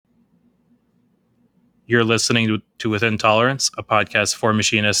You're listening to Within Tolerance, a podcast for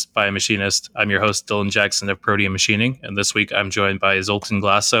machinists by a machinist. I'm your host, Dylan Jackson of Protean Machining, and this week I'm joined by Zoltan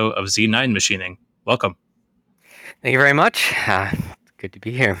Glasso of Z9 Machining. Welcome. Thank you very much. Good to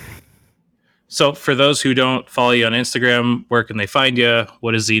be here. So for those who don't follow you on Instagram, where can they find you?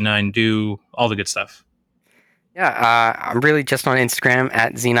 What does Z9 do? All the good stuff. Yeah, I'm really just on Instagram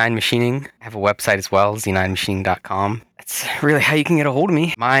at Z9 Machining. I have a website as well, z9machining.com. That's really how you can get a hold of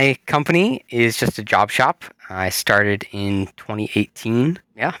me. My company is just a job shop. I started in 2018.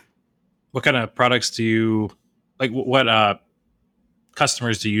 Yeah. What kind of products do you, like what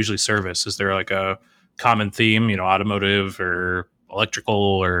customers do you usually service? Is there like a common theme, automotive or electrical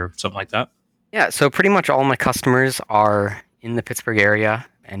or something like that? Yeah, so pretty much all my customers are in the Pittsburgh area,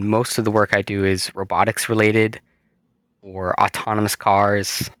 and most of the work I do is robotics related or autonomous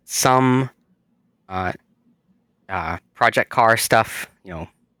cars, some project car stuff,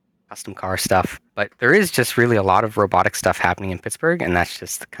 custom car stuff. But there is just really a lot of robotic stuff happening in Pittsburgh, and that's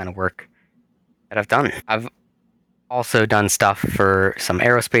just the kind of work that I've done. I've also done stuff for some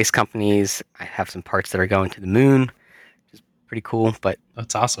aerospace companies. I have some parts that are going to the moon, which is pretty cool, but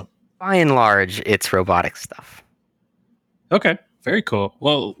That's awesome. by and large, it's robotic stuff. Okay, very cool.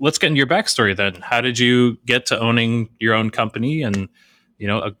 Well, let's get into your backstory then. How did you get to owning your own company and,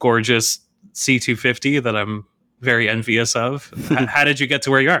 a gorgeous C250 that I'm very envious of? How did you get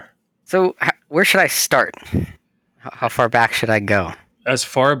to where you are? So, where should I start? How far back should I go? As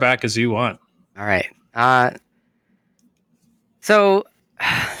far back as you want. All right. So,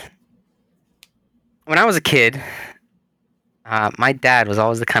 when I was a kid, my dad was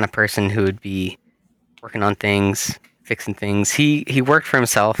always the kind of person who would be working on things, fixing things. He worked for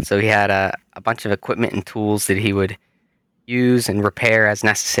himself, so he had a bunch of equipment and tools that he would use and repair as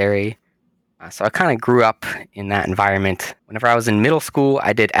necessary. So I kind of grew up in that environment. Whenever I was in middle school,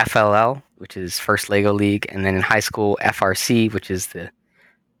 I did FLL, which is First Lego League, and then in high school, FRC, which is the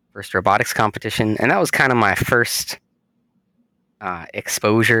first robotics competition. And that was kind of my first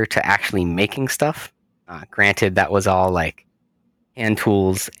exposure to actually making stuff. Granted, that was all like hand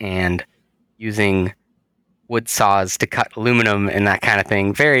tools and using wood saws to cut aluminum and that kind of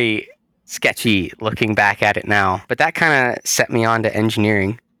thing. Very sketchy looking back at it now. But that kind of set me on to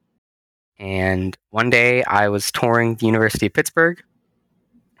engineering. And one day I was touring the University of Pittsburgh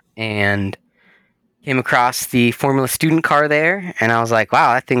and came across the Formula student car there. And I was like,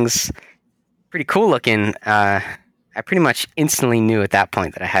 wow, that thing's pretty cool looking. I pretty much instantly knew at that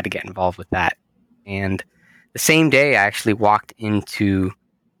point that I had to get involved with that. And the same day, I actually walked into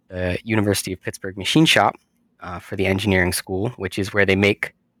the University of Pittsburgh machine shop for the engineering school, which is where they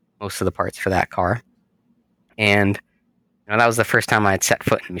make most of the parts for that car. And that was the first time I had set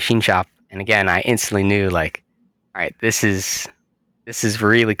foot in a machine shop. And again, I instantly knew, like, all right, this is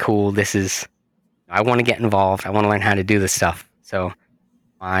really cool. I want to get involved. I want to learn how to do this stuff. So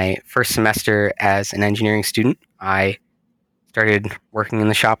my first semester as an engineering student, I started working in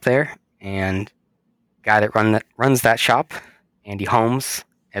the shop there, and the guy that runs that shop, Andy Holmes,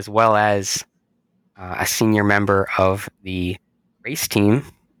 as well as a senior member of the race team,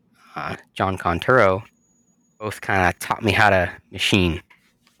 John Conturo, both kind of taught me how to machine.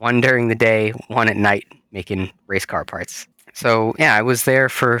 One during the day, one at night, making race car parts. So yeah, I was there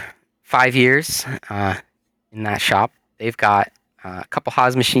for 5 years in that shop. They've got a couple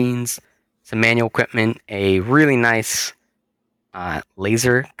Haas machines, some manual equipment, a really nice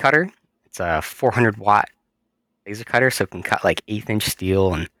laser cutter. It's a 400 watt laser cutter, so it can cut like 1/8-inch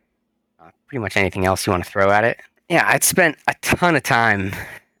steel and pretty much anything else you want to throw at it. Yeah, I'd spent a ton of time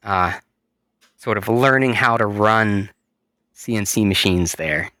sort of learning how to run CNC machines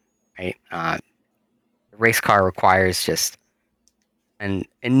there, right? The race car requires just an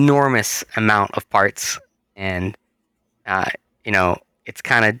enormous amount of parts, and it's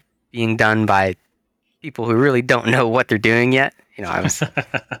kind of being done by people who really don't know what they're doing yet. I was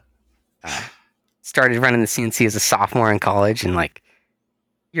started running the CNC as a sophomore in college, and like,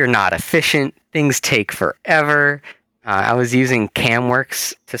 you're not efficient. Things take forever. I was using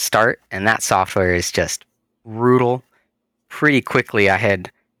CamWorks to start, and that software is just brutal. Pretty quickly, I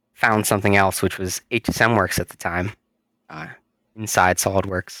had found something else, which was HSMWorks at the time, inside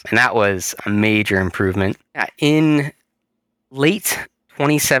SolidWorks, and that was a major improvement. In late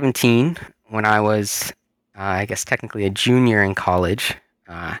 2017, when I was, I guess technically a junior in college,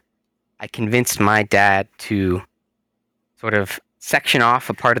 I convinced my dad to sort of section off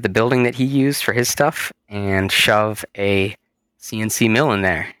a part of the building that he used for his stuff and shove a CNC mill in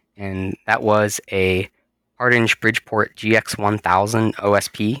there. And that was a Hardinge Bridgeport GX1000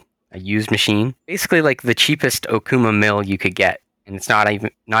 OSP, a used machine. Basically like the cheapest Okuma mill you could get. And it's not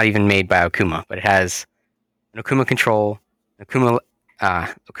even made by Okuma, but it has an Okuma control,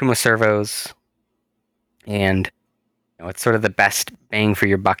 Okuma servos, and it's sort of the best bang for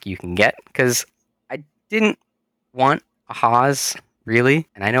your buck you can get. Because I didn't want a Haas really,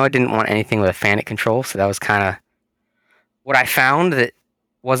 and I know I didn't want anything with a Fanuc control, so that was kind of what I found that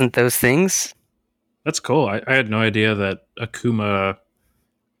wasn't those things. That's cool. I had no idea that Akuma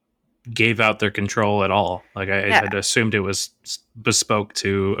gave out their control at all. Like I Yeah. had assumed it was bespoke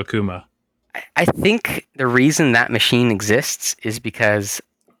to Akuma. I think the reason that machine exists is because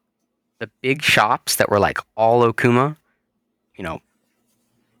the big shops that were like all Okuma, you know,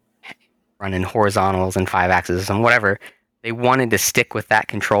 running horizontals and 5-axis and whatever, they wanted to stick with that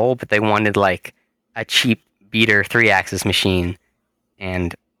control, but they wanted like a cheap beater 3-axis machine.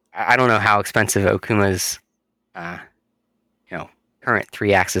 And I don't know how expensive Okuma's, current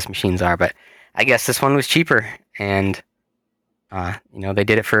 3-axis machines are, but I guess this one was cheaper, and they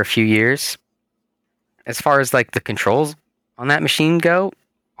did it for a few years. As far as like the controls on that machine go,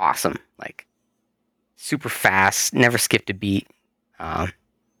 awesome, like super fast, never skipped a beat.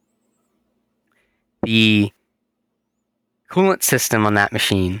 The coolant system on that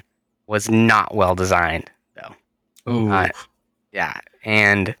machine was not well designed, though. Oh, Yeah,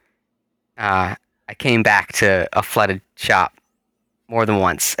 and I came back to a flooded shop more than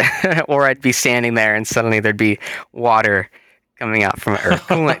once, or I'd be standing there and suddenly there'd be water coming out from, or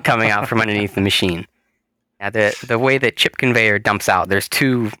coolant coming out from underneath the machine. Yeah, the way that chip conveyor dumps out, there's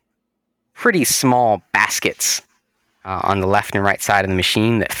two pretty small baskets on the left and right side of the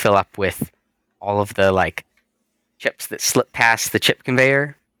machine that fill up with all of the like chips that slip past the chip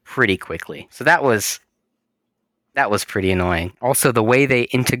conveyor pretty quickly. So that was pretty annoying. Also, the way they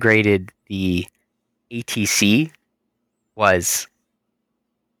integrated the ATC was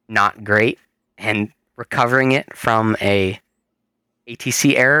not great, and recovering it from a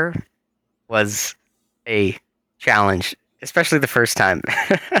ATC error was a challenge, especially the first time.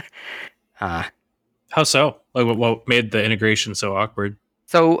 how so? Like, what made the integration so awkward?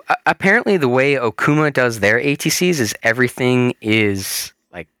 So apparently, the way Okuma does their ATCs is everything is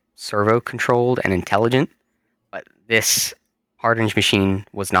like servo controlled and intelligent, but this Hardinge machine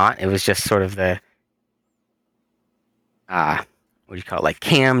was not. It was just sort of the what do you call it, like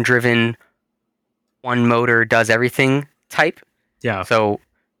cam driven, one motor does everything type. Yeah. So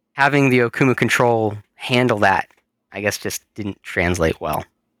having the Okuma control handle that, I guess, just didn't translate well.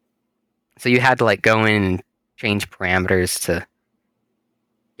 So you had to like go in and change parameters to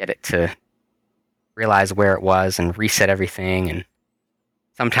get it to realize where it was and reset everything. And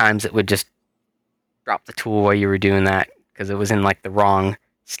sometimes it would just drop the tool while you were doing that because it was in like the wrong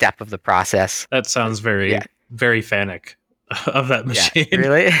step of the process. That sounds very, very Fanuc of that machine. Yeah,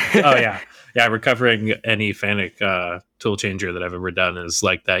 really? Oh yeah. Yeah, recovering any Fanuc tool changer that I've ever done is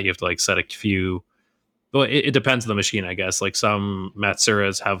like that. You have to like set a few. Well, it depends on the machine, I guess. Like some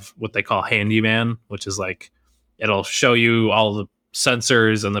Matsuras have what they call handyman, which is like it'll show you all the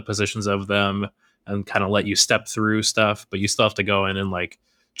sensors and the positions of them and kind of let you step through stuff, but you still have to go in and like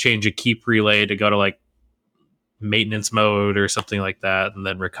change a keep relay to go to like maintenance mode or something like that and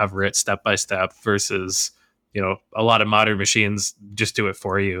then recover it step by step versus a lot of modern machines just do it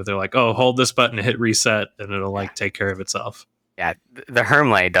for you. They're like, oh, hold this button, hit reset, and it'll like take care of itself. Yeah, the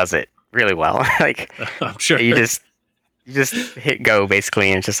Hermlay does it really well. Like I'm sure you just hit go basically,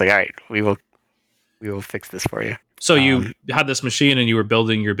 and it's just like, all right, we will fix this for you. So you had this machine and you were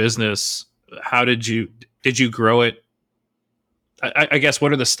building your business. How did you grow it? I guess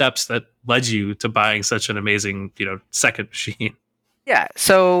what are the steps that led you to buying such an amazing second machine? Yeah,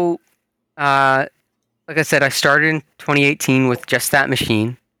 so like I said, I started in 2018 with just that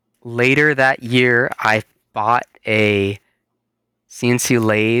machine. Later that year, I bought a CNC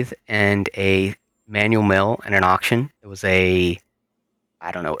lathe and a manual mill at an auction. It was a,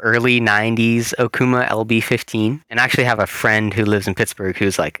 early 90s Okuma LB15. And I actually have a friend who lives in Pittsburgh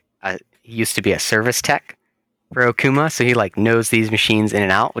who's like, he used to be a service tech for Okuma. So he like knows these machines in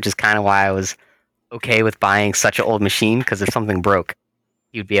and out, which is kind of why I was okay with buying such an old machine. Because if something broke,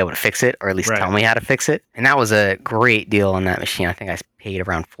 you'd be able to fix it, or at least tell me how to fix it. And that was a great deal on that machine. I think I paid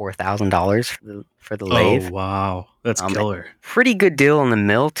around $4,000 for the lathe. Oh, wow. That's killer. Pretty good deal on the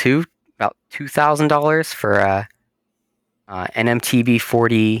mill, too. About $2,000 for a NMTB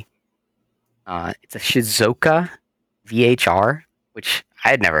 40. It's a Shizuoka VHR, which I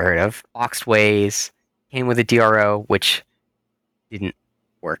had never heard of. Boxed ways, came with a DRO, which didn't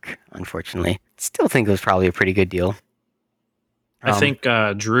work, unfortunately. Still think it was probably a pretty good deal. I think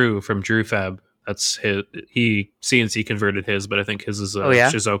Drew from Drew Fab, that's his. He CNC converted his, but I think his is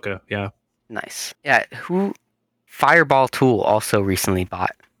Shizuoka. Yeah. Nice. Yeah. Fireball Tool also recently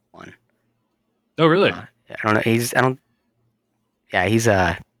bought one. Oh, really? I don't know. He's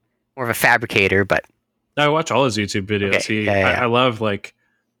more of a fabricator, but I watch all his YouTube videos. okay. I love like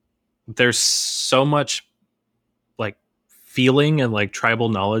there's so much like feeling and like tribal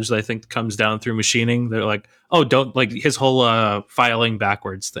knowledge that I think comes down through machining. They're like, oh, don't like his whole filing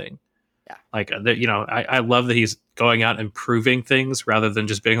backwards thing. Yeah. Like I love that he's going out and proving things rather than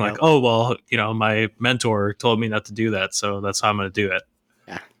just being like, Yep. oh well, my mentor told me not to do that, so that's how I'm going to do it.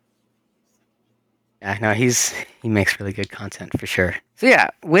 Yeah. Yeah, no, he makes really good content for sure. So yeah,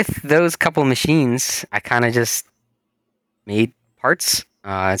 with those couple machines, I kind of just made parts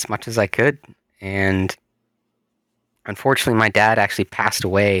as much as I could, and unfortunately, my dad actually passed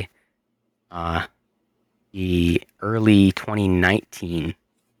away the early 2019.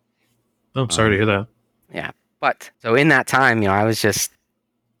 Oh, I'm sorry to hear that. Yeah, but so in that time, I was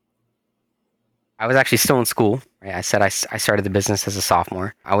actually still in school. Right? I said I started the business as a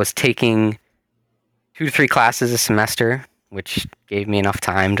sophomore. I was taking 2 to 3 classes a semester, which gave me enough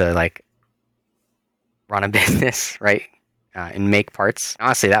time to like run a business, right, and make parts.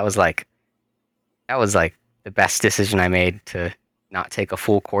 Honestly, that was like the best decision I made to not take a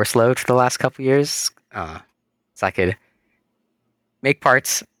full course load for the last couple years, so I could make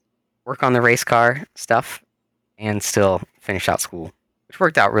parts, work on the race car stuff, and still finish out school, which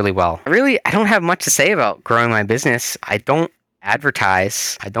worked out really well. I don't have much to say about growing my business. I don't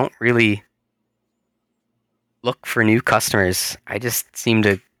advertise. I don't really look for new customers. I just seem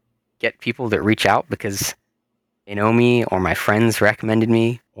to get people that reach out because they know me, or my friends recommended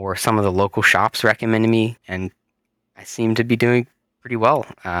me, or some of the local shops recommended me, and I seem to be doing pretty well.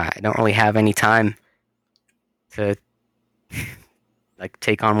 I don't really have any time to like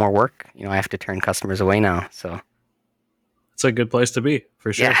take on more work. I have to turn customers away now. So It's a good place to be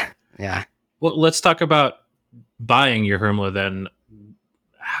for sure. Yeah. Well, let's talk about buying your Hermla then.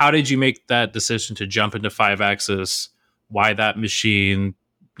 How did you make that decision to jump into 5-axis? Why that machine?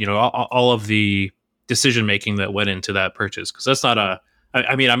 All of the decision making that went into that purchase, because that's not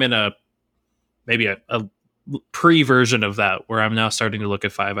I mean, I'm in maybe a pre version of that where I'm now starting to look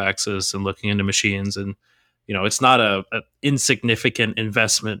at 5-axis and looking into machines, and it's not a insignificant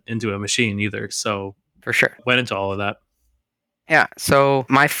investment into a machine either. So For sure. went into all of that. Yeah. So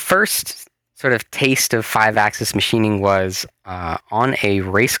my first sort of taste of 5-axis machining was on a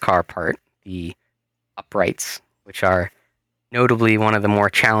race car part, the uprights, which are notably one of the more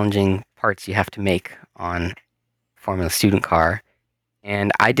challenging parts you have to make on Formula Student car.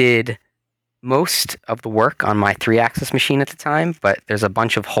 And I did most of the work on my 3-axis machine at the time, but there's a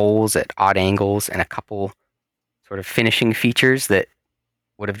bunch of holes at odd angles and a couple sort of finishing features that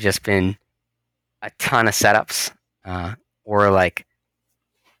would have just been a ton of setups, or like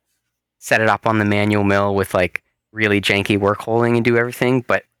set it up on the manual mill with like really janky work holding and do everything.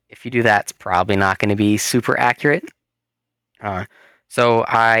 But if you do that, it's probably not going to be super accurate. So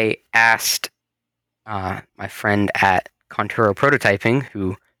I asked my friend at Conturo Prototyping,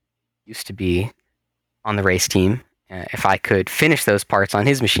 who used to be on the race team, if I could finish those parts on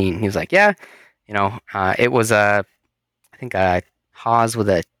his machine. He was like, yeah, it was I think a Haas with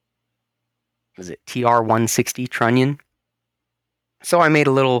was it TR160 trunnion. So I made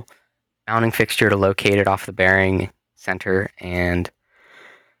a little mounting fixture to locate it off the bearing center and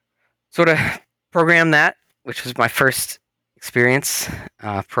sort of program that, which was my first experience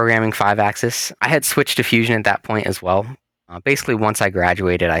programming 5-axis. I had switched to Fusion at that point as well. Basically, once I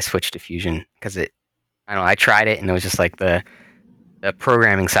graduated, I switched to Fusion because I tried it and it was just like the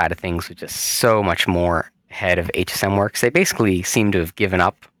programming side of things was just so much more ahead of HSM Works. They basically seem to have given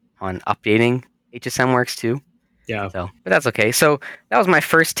up on updating HSM Works too. Yeah. But that's okay. So that was my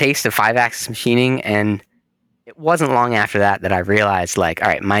first taste of 5-axis machining, and it wasn't long after that I realized, like, all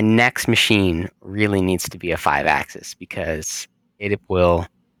right, my next machine really needs to be a 5-axis because it will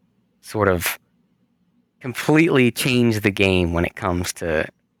sort of completely change the game when it comes to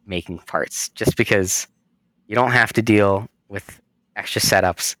making parts. Just because you don't have to deal with extra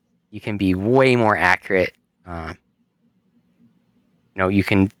setups, you can be way more accurate. You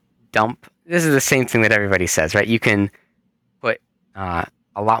can dump. This is the same thing that everybody says, right? You can put a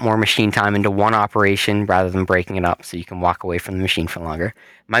lot more machine time into one operation rather than breaking it up, so you can walk away from the machine for longer.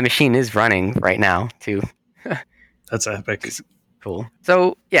 My machine is running right now too. That's epic. It's cool.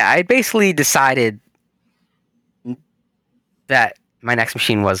 So yeah, I basically decided that my next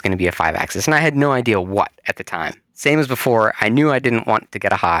machine was going to be a 5-axis, and I had no idea what at the time. Same as before, I knew I didn't want to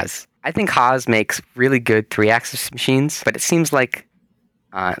get a Haas. I think Haas makes really good 3-axis machines, but it seems like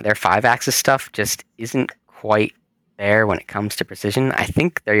their 5-axis stuff just isn't quite there when it comes to precision. I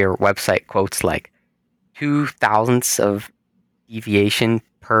think their website quotes like 0.002 of deviation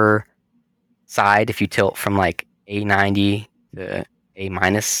per side if you tilt from like A90 to A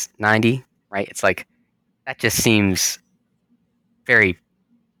minus 90, right? It's like that just seems very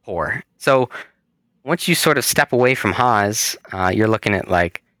poor. So once you sort of step away from Haas, you're looking at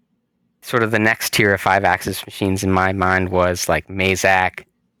like sort of the next tier of 5-axis machines in my mind was like Mazak,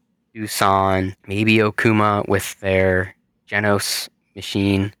 Doosan, maybe Okuma with their Genos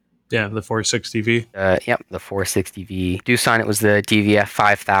machine. Yeah, the 460V. Yep, the 460V. Doosan, it was the DVF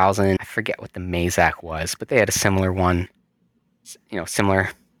 5000. I forget what the Mazak was, but they had a similar one. Similar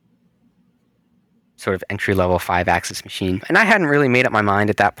sort of entry-level 5-axis machine. And I hadn't really made up my mind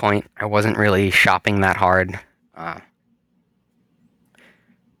at that point. I wasn't really shopping that hard.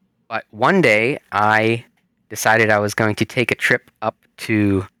 But one day, I decided I was going to take a trip up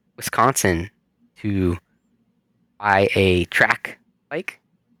to Wisconsin to buy a track bike.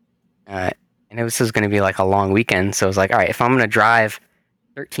 And this was going to be like a long weekend. So I was like, all right, if I'm going to drive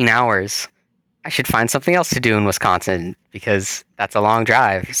 13 hours, I should find something else to do in Wisconsin because that's a long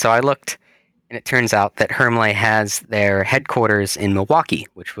drive. So I looked, and it turns out that Hermle has their headquarters in Milwaukee,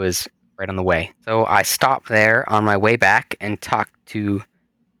 which was right on the way. So I stopped there on my way back and talked to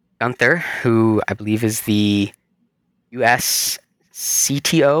Gunther, who I believe is the US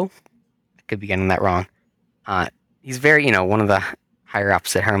CTO. I could be getting that wrong. He's very, one of the higher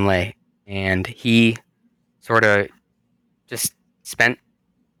ups at Hermle, and he sort of just spent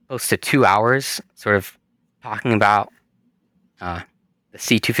close to 2 hours sort of talking about the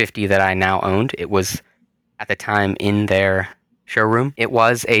C250 that I now owned. It was at the time in their showroom. It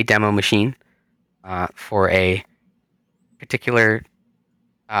was a demo machine for a particular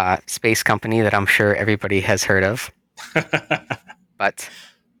space company that I'm sure everybody has heard of. But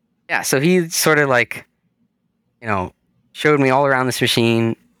yeah, so he sort of like, showed me all around this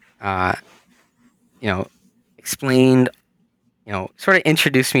machine, explained, sort of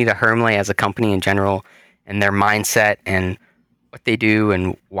introduced me to Hermle as a company in general and their mindset and what they do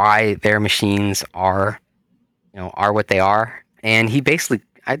and why their machines are what they are. And he basically,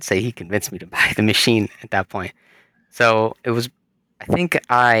 I'd say he convinced me to buy the machine at that point. So it was, I think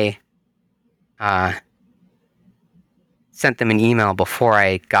I sent them an email before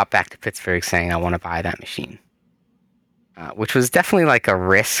I got back to Pittsburgh saying I want to buy that machine, which was definitely like a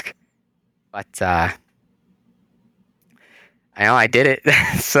risk, but I know I did it.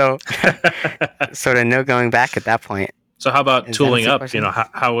 So sort of no going back at that point. So how about tooling up?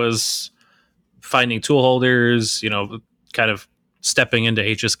 How was finding tool holders, kind of stepping into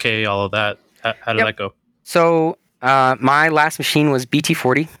HSK, all of that? How did that go? So my last machine was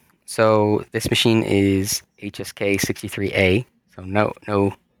BT40. So this machine is HSK 63A. So no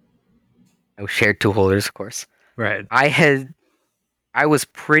shared tool holders, of course. Right. I was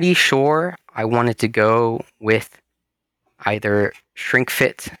pretty sure I wanted to go with either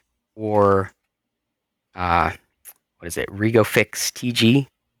ShrinkFit or RegoFix TG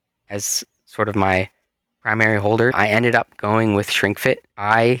as sort of my primary holder. I ended up going with ShrinkFit.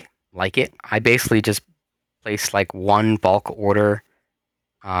 I like it. I basically just placed like one bulk order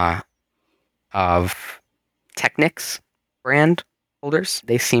of Technics brand holders.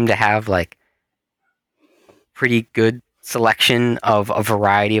 They seem to have like pretty good selection of a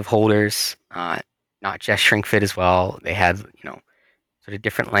variety of holders, not just ShrinkFit as well. They had, sort of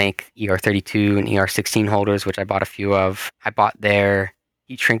different length ER32 and ER16 holders, which I bought a few of. I bought their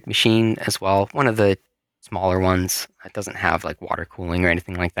heat shrink machine as well, one of the smaller ones. It doesn't have like water cooling or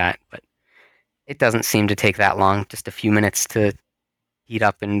anything like that, but it doesn't seem to take that long, just a few minutes to heat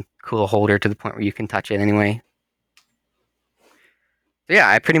up and cool a holder to the point where you can touch it anyway. So yeah,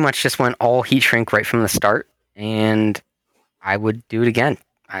 I pretty much just went all heat shrink right from the start, and I would do it again.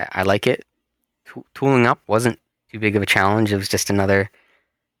 I like it. Tooling up wasn't too big of a challenge. It was just another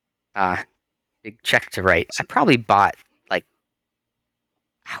big check to write. I probably bought like,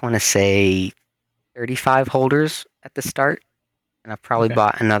 I want to say 35 holders at the start, and I've probably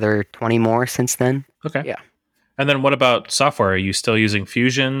bought another 20 more since then. Okay. Yeah. And then what about software? Are you still using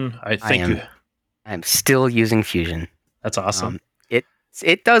Fusion? I'm still using Fusion. That's awesome.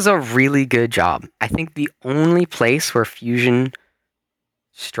 It does a really good job. I think the only place where Fusion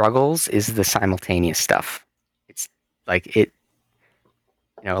struggles is the simultaneous stuff. It's like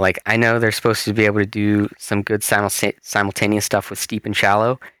I know they're supposed to be able to do some good simultaneous stuff with steep and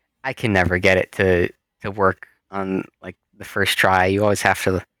shallow. I can never get it to work on like the first try. You always have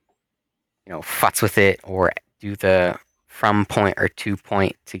to, futz with it or do the from point or to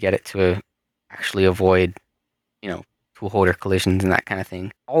point to get it to actually avoid, tool holder collisions and that kind of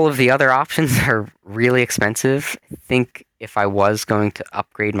thing. All of the other options are really expensive. I think if I was going to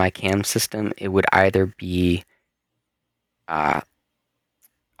upgrade my cam system, it would either be a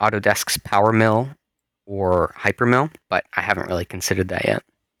Autodesk's Power Mill or Hypermill, but I haven't really considered that yet.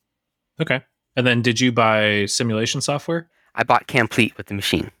 Okay. And then did you buy simulation software? I bought Complete with the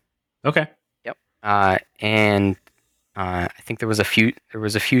machine. Okay. Yep. And I think there was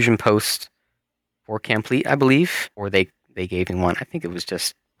a Fusion post for Complete, I believe, or they gave me one. I think it was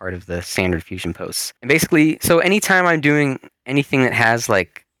just part of the standard Fusion posts. And basically, so anytime I'm doing anything that has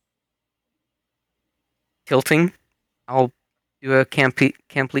like tilting, I'll do a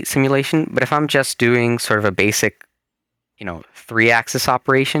complete simulation. But if I'm just doing sort of a basic, 3-axis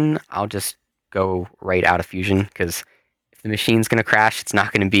operation, I'll just go right out of Fusion, because if the machine's going to crash, it's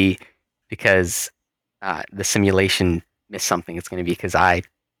not going to be because the simulation missed something. It's going to be because I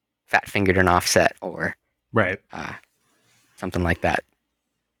fat fingered an offset or Right. something like that,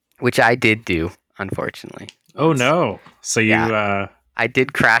 which I did do, unfortunately. Oh once. no! So you I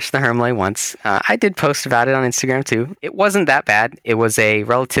did crash the Hermle once. I did post about it on Instagram too. It wasn't that bad. It was a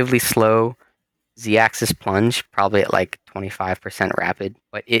relatively slow Z-axis plunge, probably at like 25% rapid,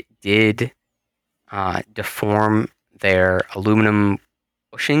 but it did deform their aluminum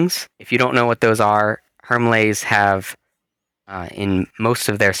bushings. If you don't know what those are, Hermles have in most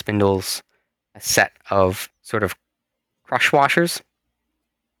of their spindles a set of sort of crush washers,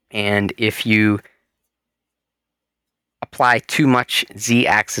 and if you apply too much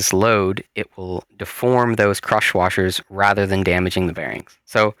Z-axis load, it will deform those crush washers rather than damaging the bearings.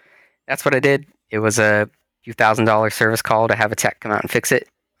 So that's what I did. It was a few $1,000 service call to have a tech come out and fix it,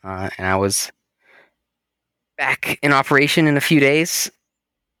 and I was back in operation in a few days.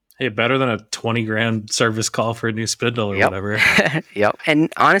 Hey, better than a 20 grand service call for a new spindle or whatever. Yep.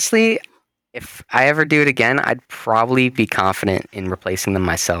 And honestly, if I ever do it again, I'd probably be confident in replacing them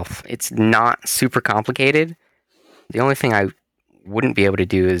myself. It's not super complicated. The only thing I wouldn't be able to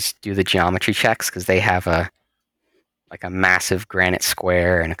do is do the geometry checks, because they have a massive granite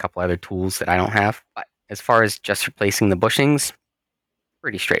square and a couple other tools that I don't have. But as far as just replacing the bushings,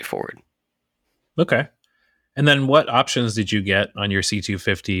 pretty straightforward. Okay. And then what options did you get on your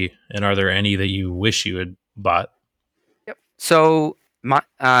C250, and are there any that you wish you had bought? Yep. So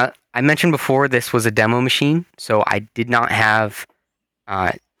I mentioned before this was a demo machine, so I did not have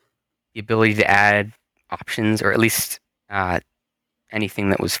the ability to add options, or at least anything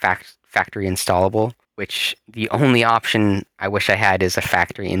that was factory installable, which the only option I wish I had is a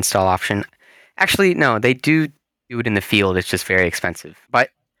factory install option. Actually, no, they do it in the field. It's just very expensive. But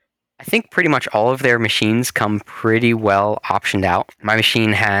I think pretty much all of their machines come pretty well optioned out. My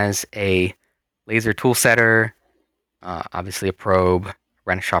machine has a laser tool setter, obviously a probe,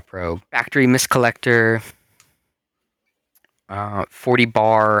 Renishaw probe, factory mist collector, 40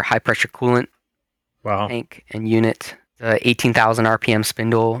 bar high pressure coolant tank and unit, the 18,000 RPM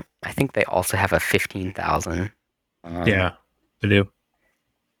spindle. I think they also have a 15,000. Yeah, they do.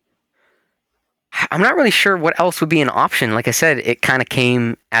 I'm not really sure what else would be an option. Like I said, it kind of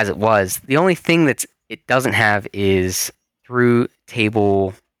came as it was. The only thing it doesn't have is through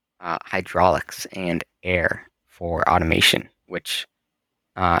table hydraulics and air for automation, which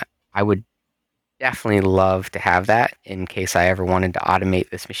I would definitely love to have that in case I ever wanted to automate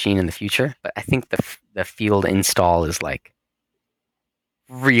this machine in the future. But I think the field install is like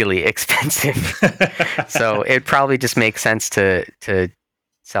really expensive. So it probably just makes sense to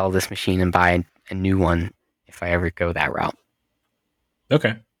sell this machine and buy a new one if I ever go that route.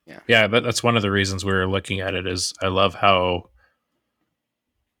 Okay. Yeah, that's one of the reasons we're looking at it. Is I love how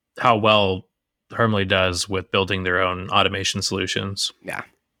well Hermle does with building their own automation solutions. Yeah.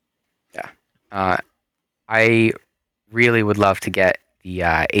 I really would love to get the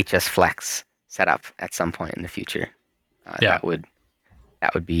HS Flex set up at some point in the future. That would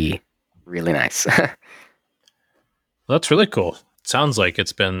be really nice. Well, that's really cool. Sounds like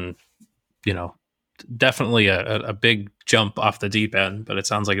it's been, definitely a big jump off the deep end, but it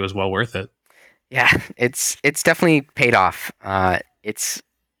sounds like it was well worth it. Yeah, it's definitely paid off.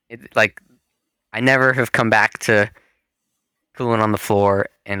 Like I never have come back to cooling on the floor,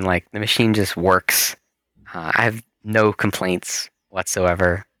 and like the machine just works. I have no complaints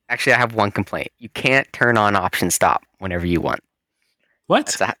whatsoever. Actually, I have one complaint. You can't turn on option stop whenever you want.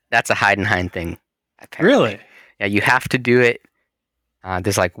 What? That's a Heidenhain thing. Apparently. Really? Yeah, you have to do it.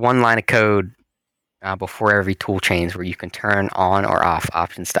 There's like one line of code before every tool change where you can turn on or off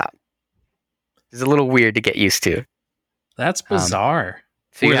option stop. It's a little weird to get used to. That's bizarre.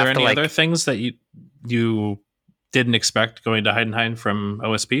 So were there any other things that you didn't expect going to Heidenhain from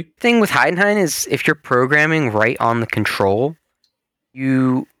OSP? Thing with Heidenhain is if you're programming right on the control,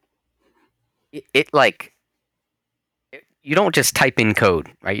 you don't just type in code,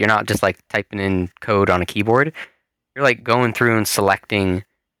 right? You're not just like typing in code on a keyboard. You're like going through and selecting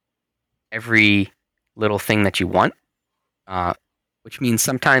every little thing that you want, uh, which means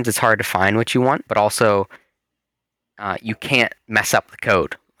sometimes it's hard to find what you want, but also you can't mess up the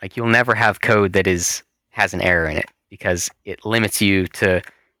code. Like you'll never have code that has an error in it because it limits you to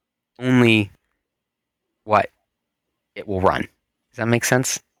only what it will run. Does that make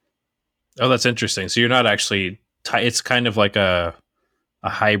sense? Oh, that's interesting. So you're not actually. It's kind of like a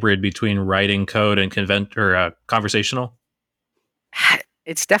hybrid between writing code and conversational.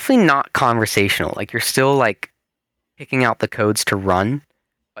 It's definitely not conversational. Like you're still like picking out the codes to run,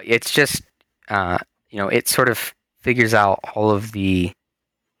 but it's just uh, it sort of figures out all of the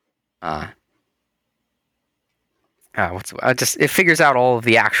uh, just it figures out all of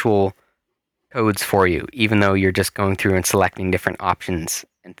the actual codes for you, even though you're just going through and selecting different options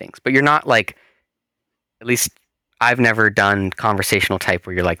and things. But you're not like, at least I've never done conversational type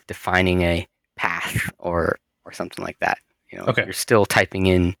where you're like defining a path or something like that. Okay. You're still typing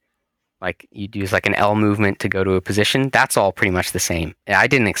in, like you'd use like an L movement to go to a position. That's all pretty much the same. I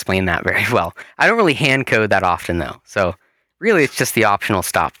didn't explain that very well. I don't really hand code that often though. So really it's just the optional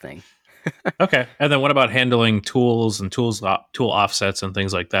stop thing. Okay. And then what about handling tools and tool offsets and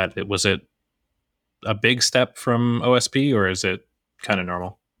things like that? Was it a big step from OSP, or is it kind of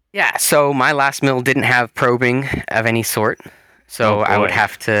normal? Yeah, so my last mill didn't have probing of any sort. So Oh I would boy.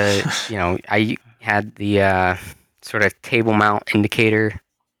 have to, I had the sort of table mount indicator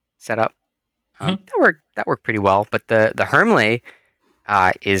set up. Mhm. That worked pretty well. But the Hermle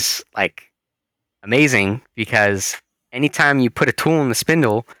is like amazing because anytime you put a tool in the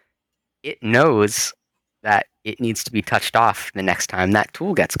spindle, it knows that it needs to be touched off the next time that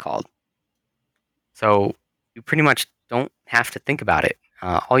tool gets called. So you pretty much don't have to think about it.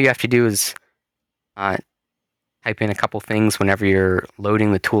 All you have to do is uh, type in a couple things whenever you're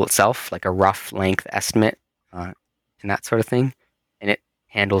loading the tool itself, like a rough length estimate uh, and that sort of thing, and it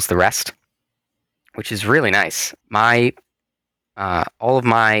handles the rest, which is really nice. All of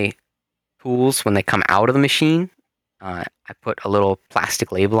my tools, when they come out of the machine, I put a little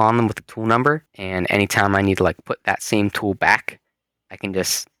plastic label on them with the tool number, and anytime I need to like put that same tool back, I can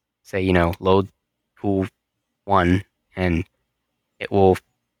just say, load tool 1, and it will,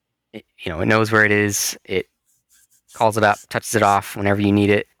 it knows where it is. It calls it up, touches it off whenever you need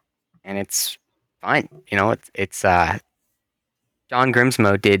it, and it's fine. It's John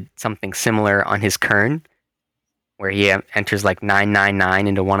Grimsmo did something similar on his Kern, where he enters like 999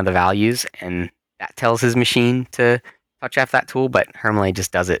 into one of the values, and that tells his machine to touch off that tool, but Hermle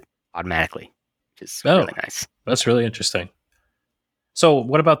just does it automatically, which is Oh, really nice. that's really interesting. So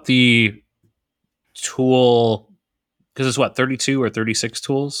what about the tool? Because it's what, 32 or 36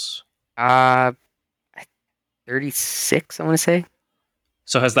 tools? Uh, 36, I want to say.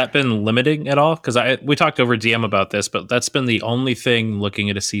 So has that been limiting at all? Because we talked over DM about this, but that's been the only thing looking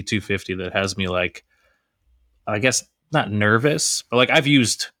at a C250 that has me like, I guess not nervous, but like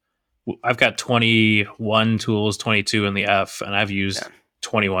I've got 21 tools, 22 in the F, and I've used Yeah.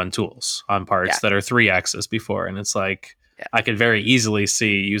 21 tools on parts Yeah. that are 3-axis before, and it's like Yeah. I could very easily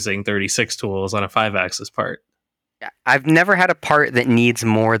see using 36 tools on a 5-axis part. Yeah, I've never had a part that needs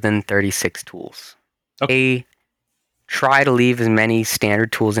more than 36 tools. Okay. I try to leave as many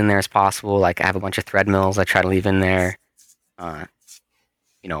standard tools in there as possible. Like I have a bunch of thread mills I try to leave in there.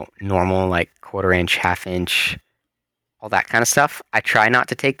 Normal like 1/4 inch, 1/2 inch, all that kind of stuff. I try not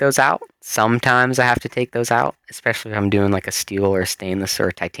to take those out. Sometimes I have to take those out, especially if I'm doing like a steel or a stainless or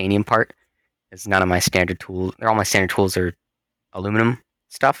a titanium part. Because none of my standard tools, all my standard tools are aluminum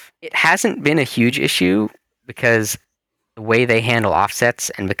stuff. It hasn't been a huge issue because the way they handle offsets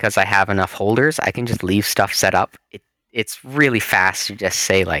and because I have enough holders, I can just leave stuff set up. It's really fast to just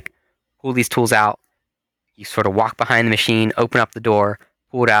say like, pull these tools out. You sort of walk behind the machine, open up the door,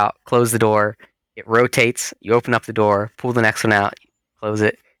 pull it out, close the door. It rotates. You open up the door, pull the next one out, close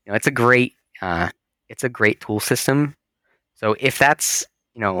it. It's a great tool system. So if that's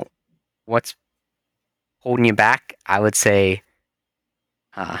what's holding you back, I would say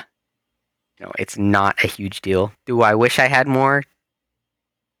it's not a huge deal. Do I wish I had more?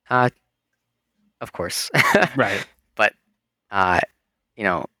 Of course. Right. But uh,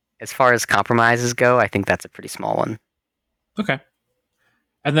 as far as compromises go, I think that's a pretty small one. Okay.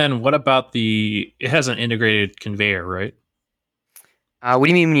 And then what about it has an integrated conveyor, right? What do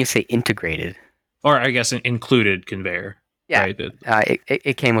you mean when you say integrated? Or I guess an included conveyor. Yeah, Right?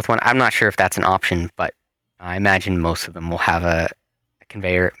 it came with one. I'm not sure if that's an option, but I imagine most of them will have a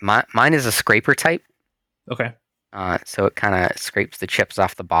conveyor. Mine is a scraper type. Okay. So it kind of scrapes the chips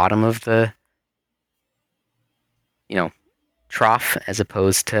off the bottom of the trough, as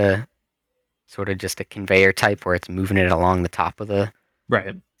opposed to sort of just a conveyor type where it's moving it along the top of the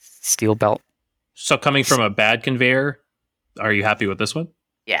Right. steel belt. So coming from a bad conveyor, are you happy with this one?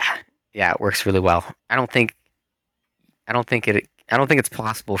 Yeah, yeah, it works really well. I don't think it's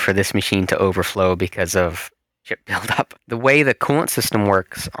possible for this machine to overflow because of chip buildup. The way the coolant system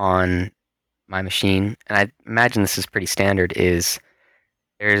works on my machine, and I imagine this is pretty standard, is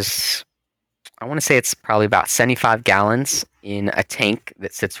there's I want to say it's probably about 75 gallons in a tank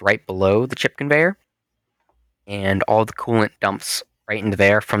that sits right below the chip conveyor, and all the coolant dumps right into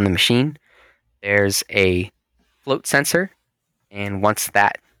there from the machine. There's a float sensor, and once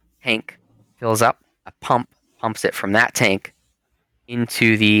that tank fills up, a pump pumps it from that tank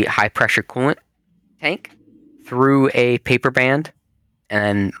into the high pressure coolant tank through a paper band,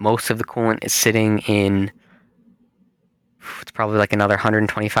 and most of the coolant is sitting in, it's probably like another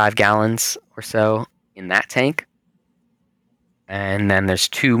 125 gallons or so in that tank. And then there's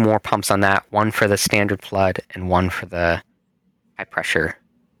two more pumps on that, one for the standard flood and one for the high pressure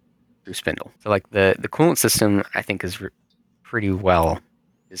through spindle. So like the coolant system, I think, is pretty well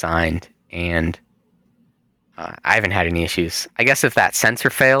designed, and I haven't had any issues. I guess if that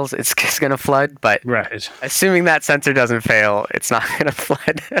sensor fails, it's just going to flood, but Right. assuming that sensor doesn't fail, it's not going to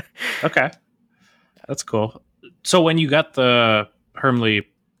flood. Okay. That's cool. So when you got the Hermley,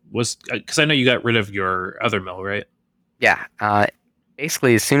 was because I know you got rid of your other mill, right? Yeah.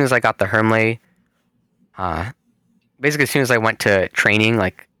 Basically, as soon as I got the Hermley, basically as soon as I went to training,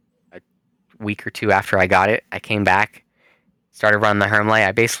 like a week or two after I got it, I came back, started running the Hermley.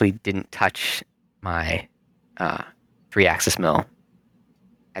 I basically didn't touch my 3-axis mill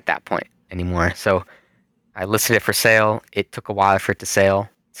at that point anymore. So I listed it for sale. It took a while for it to sell.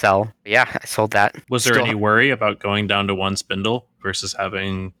 But yeah, I sold that. Was there any worry about going down to one spindle versus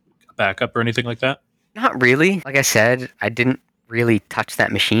having a backup or anything like that? Not really. Like I said, I didn't really touch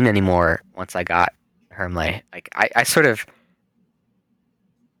that machine anymore once I got Hermley. Like I sort of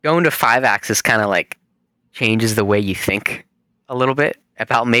going to 5-axis kind of like changes the way you think a little bit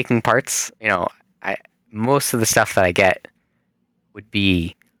about making parts. I most of the stuff that I get would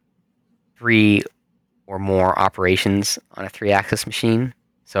be 3 or more operations on a 3-axis machine.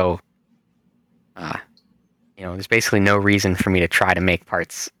 So, there's basically no reason for me to try to make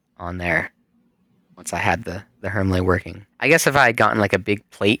parts on there once I had the Hermley working. I guess if I had gotten like a big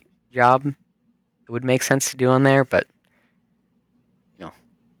plate job, it would make sense to do on there, but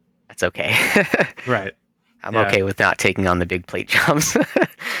that's okay. Right. I'm okay with not taking on the big plate jobs.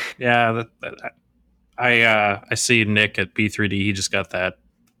 Yeah, I see Nick at B3D. He just got that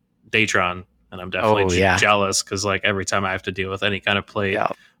Datron, and I'm definitely jealous because like every time I have to deal with any kind of plate,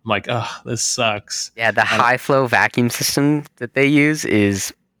 I'm like, oh, this sucks. Yeah, the high flow vacuum system that they use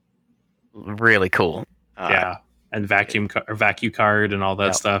is really cool. Yeah, and vacuum card and all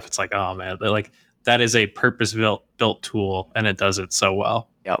that stuff. It's like, oh man, like that is a purpose built tool, and it does it so well.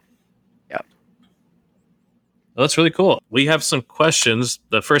 Yep. Well, that's really cool. We have some questions.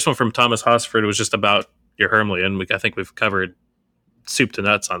 The first one from Thomas Hosford was just about your Hermley, and I think we've covered soup to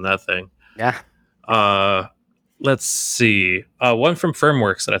nuts on that thing. Yeah. Let's see. One from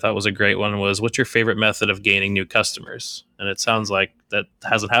Firmworks that I thought was a great one was, what's your favorite method of gaining new customers? And it sounds like that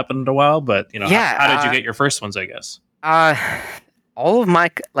hasn't happened in a while, but how did you get your first ones, I guess? All of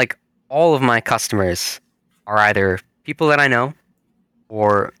my customers are either people that I know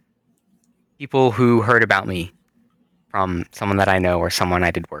or people who heard about me from someone that I know or someone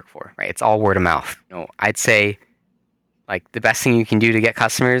I did work for, right? It's all word of mouth. I'd say like the best thing you can do to get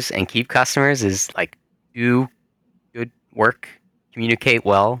customers and keep customers is like do good work, communicate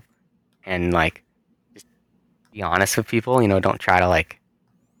well, and like just be honest with people. Don't try to like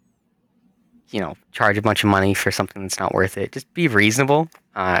charge a bunch of money for something that's not worth it. Just be reasonable.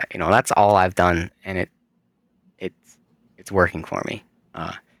 That's all I've done, and it's working for me.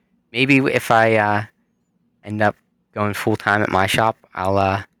 Maybe if I end up going full time at my shop,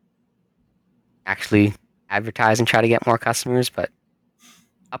 I'll actually advertise and try to get more customers. But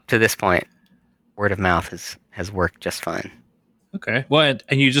up to this point, word of mouth has worked just fine. Okay. Well,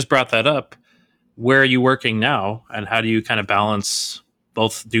 and you just brought that up. Where are you working now, and how do you kind of balance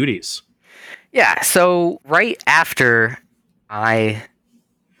both duties? Yeah. So right after I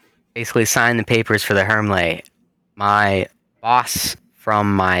basically signed the papers for the Hermley, my boss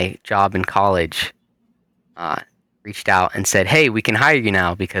from my job in college reached out and said, hey, we can hire you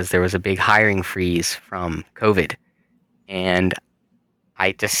now because there was a big hiring freeze from COVID. And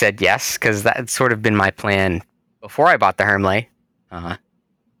I just said yes, because that had sort of been my plan before I bought the Hermley.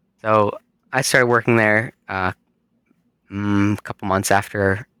 So I started working there a couple months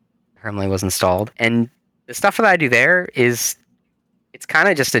after Hermley was installed. And the stuff that I do there it's kind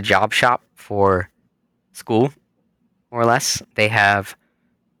of just a job shop for school, more or less. They have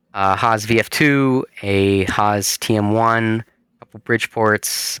Haas VF2, a Haas TM1, a couple bridge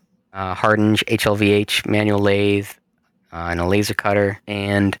ports, Hardinge HLVH manual lathe, and a laser cutter.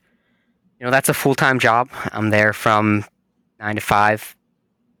 And that's a full-time job. I'm there from 9 to 5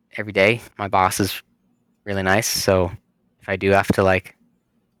 every day. My boss is really nice, so if I do have to like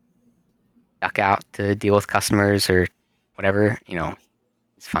duck out to deal with customers or whatever,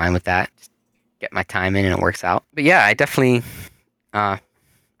 it's fine with that. Just get my time in and it works out. But yeah, I definitely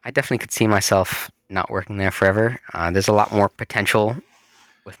could see myself not working there forever. There's a lot more potential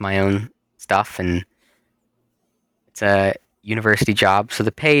with my own stuff, and it's a university job, so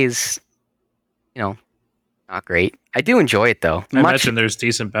the pay is, not great. I do enjoy it though. I imagine there's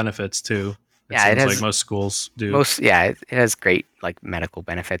decent benefits too. It Yeah, it seems has like most schools do. it has great like medical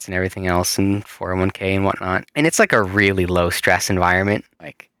benefits and everything else, and 401k and whatnot. And it's like a really low stress environment.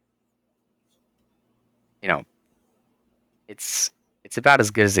 Like, it's about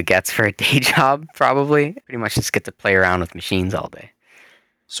as good as it gets for a day job, probably. Pretty much just get to play around with machines all day.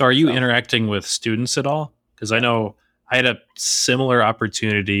 So are you interacting with students at all? Because I know I had a similar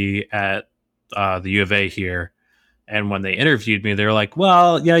opportunity at the U of A here. And when they interviewed me, they were like,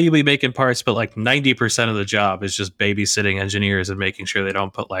 well, yeah, you'll be making parts, but like 90% of the job is just babysitting engineers and making sure they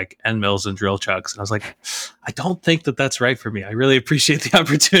don't put like end mills and drill chucks. And I was like, I don't think that that's right for me. I really appreciate the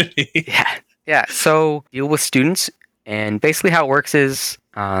opportunity. Yeah. Yeah. So deal with students. And basically how it works is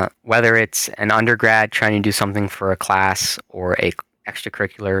whether it's an undergrad trying to do something for a class or a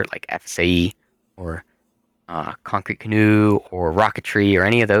extracurricular like FSAE or concrete canoe or rocketry or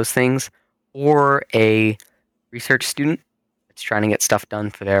any of those things, or a research student that's trying to get stuff done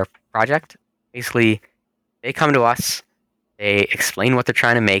for their project. Basically, they come to us, they explain what they're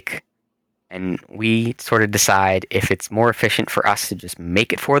trying to make, and we sort of decide if it's more efficient for us to just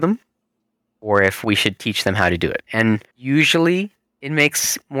make it for them or if we should teach them how to do it. And usually it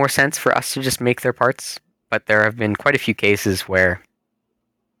makes more sense for us to just make their parts, but there have been quite a few cases where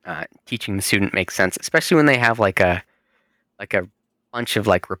teaching the student makes sense, especially when they have like a bunch of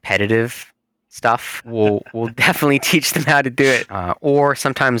like repetitive stuff. We'll definitely teach them how to do it. Or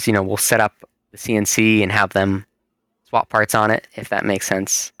sometimes we'll set up the CNC and have them swap parts on it, if that makes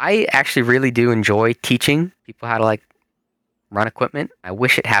sense. I actually really do enjoy teaching people how to like run equipment. I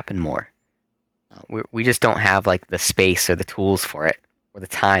wish it happened more. We just don't have like the space or the tools for it or the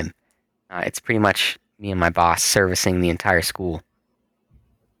time. It's pretty much me and my boss servicing the entire school.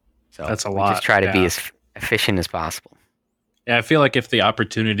 So that's a we lot. Just try to be as efficient as possible. Yeah, I feel like if the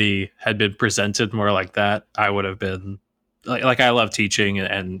opportunity had been presented more like that, I would have been like I love teaching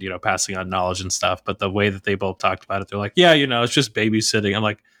and passing on knowledge and stuff. But the way that they both talked about it, they're like, yeah, it's just babysitting. I'm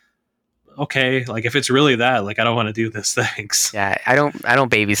like, okay, like if it's really that, like I don't want to do this. Thanks. Yeah, I don't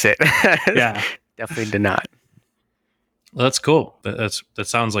babysit. Yeah, definitely did not. Well, that's cool. That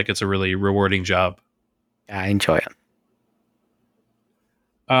sounds like it's a really rewarding job. Yeah, I enjoy it.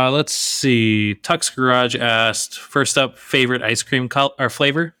 Let's see. Tux Garage asked, first up, favorite ice cream or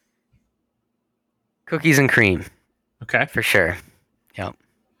flavor? Cookies and cream. Okay. For sure. Yep.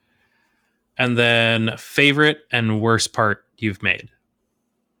 And then favorite and worst part you've made?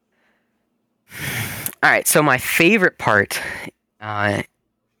 All right. So my favorite part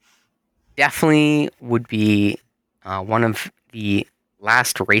definitely would be one of the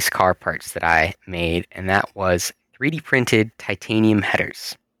last race car parts that I made, and that was 3D printed titanium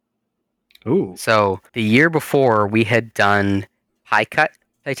headers. Ooh. So the year before, we had done high cut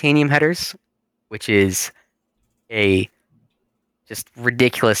titanium headers, which is a just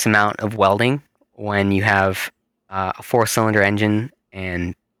ridiculous amount of welding when you have a 4-cylinder engine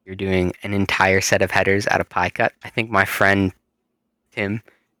and you're doing an entire set of headers out of pie cut. I think my friend Tim,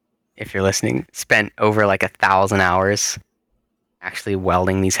 if you're listening, spent over like 1,000 hours actually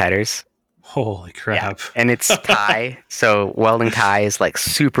welding these headers. Holy crap. Yeah. And it's tie. So welding tie is like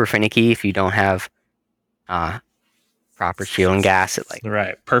super finicky if you don't have proper shielding gas. It like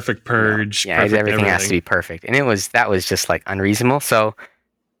right. Perfect purge. Yeah, perfect everything has to be perfect. And that was just like unreasonable. So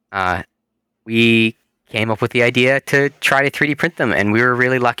we came up with the idea to try to 3D print them. And we were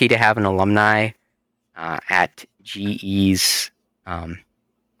really lucky to have an alumni at GE's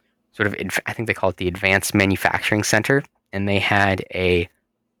sort of, I think they call it the Advanced Manufacturing Center. And they had a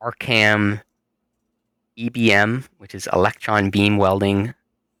Arcam EBM, which is electron beam welding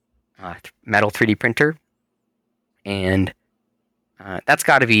metal 3D printer. And that's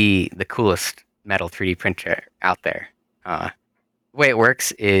got to be the coolest metal 3D printer out there. The way it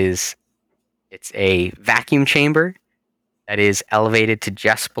works is it's a vacuum chamber that is elevated to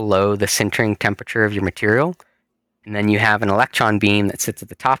just below the sintering temperature of your material. And then you have an electron beam that sits at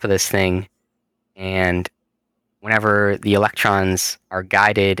the top of this thing. And whenever the electrons are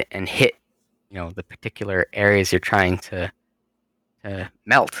guided and hit, the particular areas you're trying to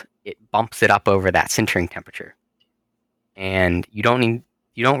melt, it bumps it up over that sintering temperature. And you don't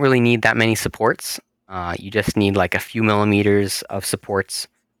really need that many supports. You just need like a few millimeters of supports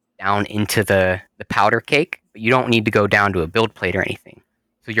down into the powder cake, but you don't need to go down to a build plate or anything.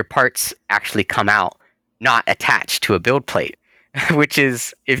 So your parts actually come out not attached to a build plate, which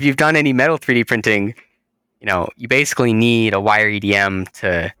is, if you've done any metal 3D printing, you basically need a wire EDM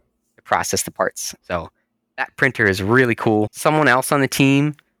to process the parts. So that printer is really cool. Someone else on the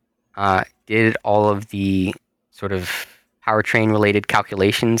team did all of the sort of powertrain related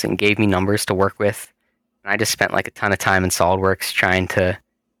calculations and gave me numbers to work with. And I just spent like a ton of time in SolidWorks trying to,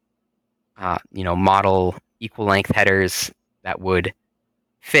 model equal length headers that would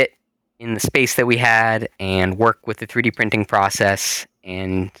fit in the space that we had and work with the 3D printing process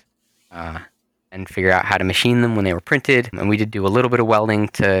and figure out how to machine them when they were printed. And we did do a little bit of welding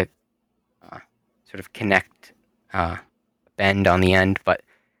to sort of connect a bend on the end, but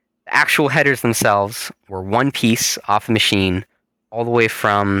the actual headers themselves were one piece off the machine all the way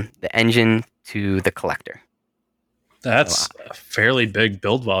from the engine to the collector. That's a fairly big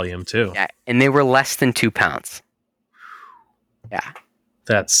build volume too. Yeah, and they were less than 2 pounds. Yeah.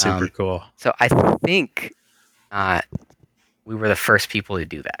 That's super cool. So I think we were the first people to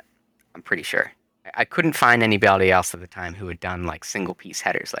do that. I'm pretty sure. I couldn't find anybody else at the time who had done like single piece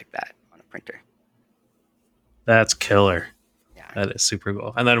headers like that on a printer. That's killer. Yeah. That is super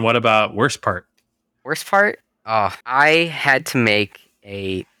cool. And then what about worst part? Worst part? I had to make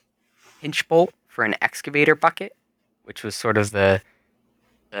a pinch bolt for an excavator bucket, which was sort of the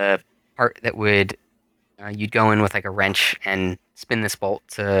part that would you'd go in with like a wrench and spin this bolt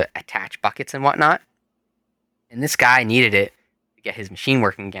to attach buckets and whatnot. And this guy needed it to get his machine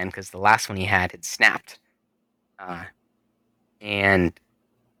working again because the last one he had snapped. And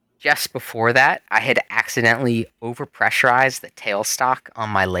just before that, I had accidentally overpressurized the tailstock on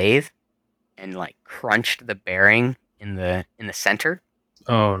my lathe and like crunched the bearing in the center.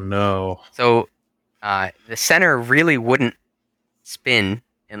 Oh no. So the center really wouldn't spin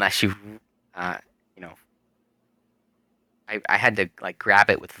unless you I had to like grab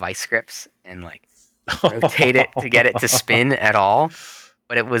it with vice grips and like rotate it to get it to spin at all,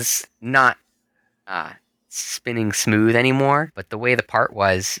 but it was not spinning smooth anymore. But the way the part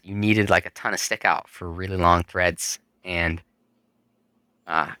was, you needed like a ton of stick out for really long threads, and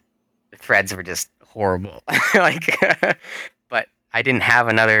the threads were just horrible. But I didn't have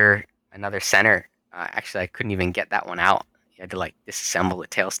another center. Actually, I couldn't even get that one out. You had to like disassemble the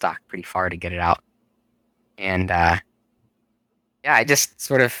tailstock pretty far to get it out, and yeah, I just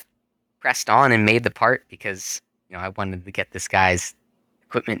sort of pressed on and made the part because I wanted to get this guy's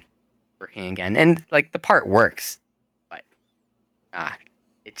equipment working again, and like the part works, but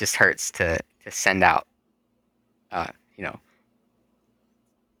it just hurts to send out,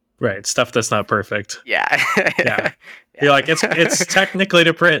 Right, stuff that's not perfect. Yeah. Yeah. You're like, it's technically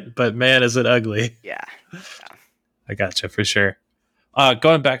to print, but man, is it ugly. Yeah. I gotcha for sure.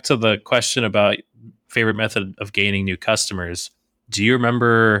 Going back to the question about favorite method of gaining new customers, do you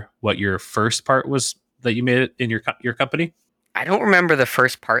remember what your first part was that you made in your company? I don't remember the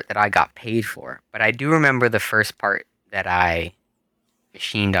first part that I got paid for, but I do remember the first part that I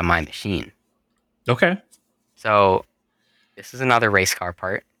machined on my machine. Okay. So this is another race car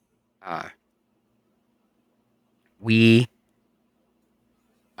part. We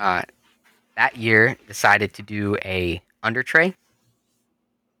that year decided to do a under tray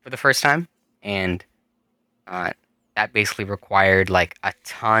for the first time, and that basically required like a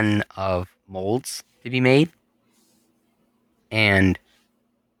ton of molds to be made, and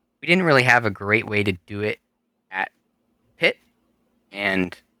we didn't really have a great way to do it at Pitt.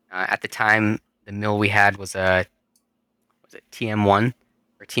 And at the time, the mill we had was it TM1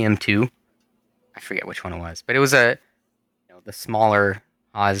 or TM2? I forget which one it was, but it was the smaller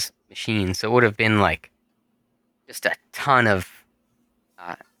Haas machine, so it would have been like just a ton of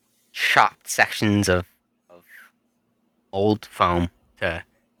chopped sections of old foam to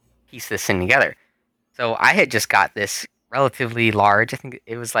piece this thing together. So I had just got this relatively large, I think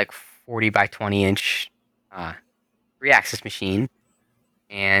it was like 40 by 20 inch 3-axis machine,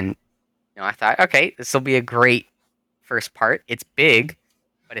 and I thought, okay, this will be a great first part. It's big,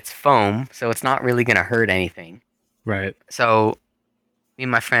 but it's foam, so it's not really going to hurt anything. Right. So me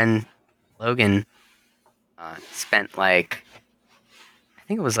and my friend Logan spent like, I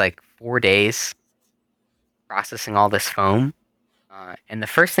think it was like 4 days processing all this foam. And the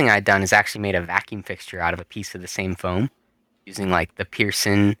first thing I'd done is actually made a vacuum fixture out of a piece of the same foam using like the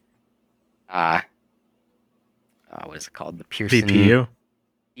Pearson what is it called? The Pearson VPU.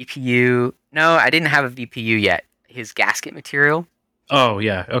 VPU. No, I didn't have a VPU yet. His gasket material. Oh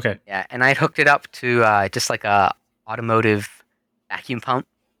yeah. Okay. Yeah, and I hooked it up to just like a automotive vacuum pump,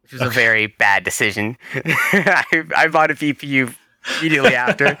 which was a very bad decision. I bought a VPU immediately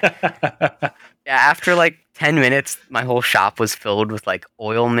after. Yeah, after like 10 minutes, my whole shop was filled with like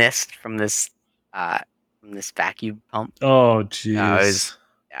oil mist from this vacuum pump. Oh It jeez. was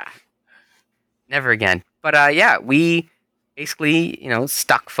yeah, never again. But yeah, we basically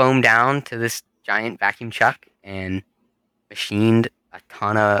stuck foam down to this giant vacuum chuck and machined a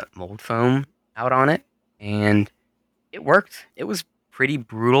ton of mold foam out on it, and it worked. It was pretty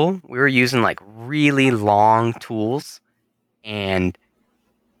brutal. We were using like really long tools, and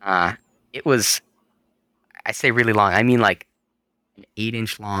it was, I say really long, I mean like an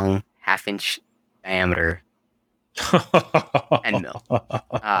 8-inch long, half-inch diameter end mill.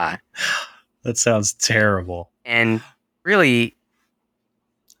 That sounds terrible. And really,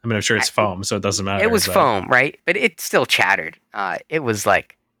 I mean, I'm sure it's foam, so it doesn't matter. it was foam, right? But it still chattered. It was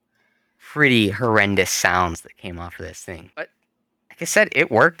like pretty horrendous sounds that came off of this thing. But like I said, it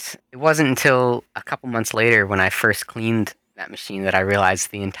worked. It wasn't until a couple months later when I first cleaned that machine that I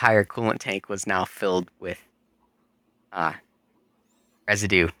realized the entire coolant tank was now filled with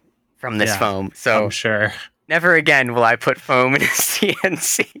residue from this foam. So I'm sure. Never again will I put foam in a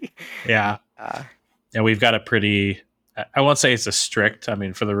CNC. Yeah. And we've got a pretty, I won't say it's a strict, I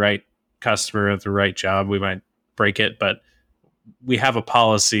mean, for the right customer at the right job, we might break it, but we have a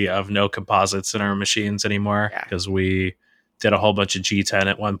policy of no composites in our machines anymore because we did a whole bunch of G10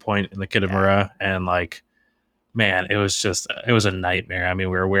 at one point in the Kitamura, and like, man, it was a nightmare. I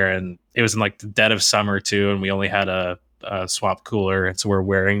mean, we were wearing, it was in like the dead of summer too, and we only had a swap cooler, and so we're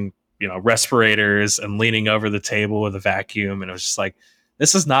wearing respirators and leaning over the table with a vacuum, and it was just like,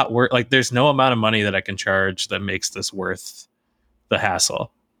 this is not worth, like, there's no amount of money that I can charge that makes this worth the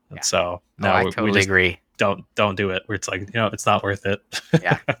hassle. And so no, I totally agree. Don't do it. Where it's like, it's not worth it.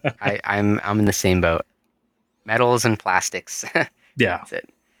 Yeah, I'm in the same boat. Metals and plastics. Yeah, that's it.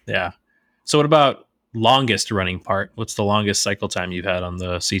 Yeah. So what about longest running part? What's the longest cycle time you've had on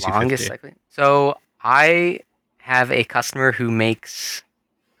the C250? Longest cycle. So I have a customer who makes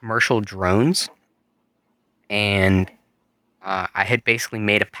commercial drones, and I had basically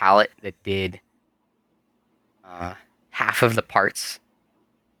made a pallet that did half of the parts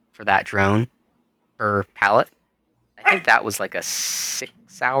for that drone per pallet. I think that was like a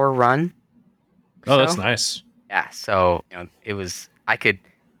 6-hour run. Oh, that's nice. Yeah, so it was,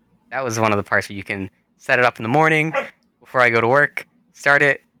 that was one of the parts where you can set it up in the morning before I go to work, start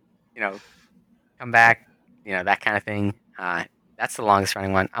it, come back, that kind of thing. That's the longest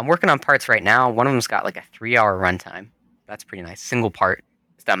running one. I'm working on parts right now. One of them's got like a 3-hour runtime. That's pretty nice. Single part.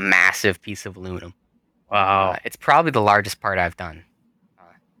 It's a massive piece of aluminum. Wow. It's probably the largest part I've done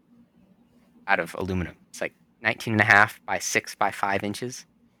out of aluminum. It's like 19.5 by 6 by 5 inches.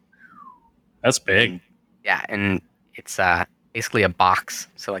 That's big. And it's basically a box,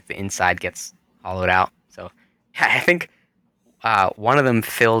 so like the inside gets hollowed out. So yeah, I think one of them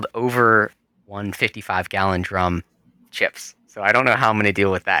filled over one 55-gallon drum chips. So I don't know how I'm gonna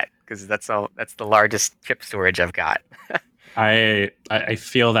deal with that, because that's the largest chip storage I've got. I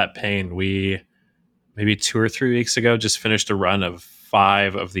feel that pain. We maybe 2 or 3 weeks ago just finished a run of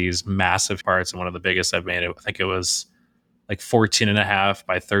 5 of these massive parts, and one of the biggest I've made, I think it was like 14.5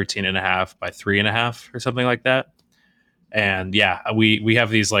 by 13.5 by 3.5 or something like that. And yeah, we have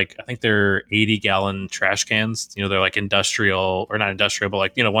these, like, I think they're 80-gallon trash cans. They're like industrial, or not industrial, but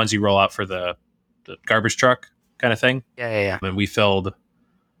like, ones you roll out for the garbage truck kind of thing. Yeah. And we filled,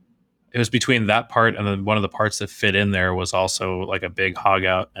 it was between that part and then one of the parts that fit in there was also like a big hog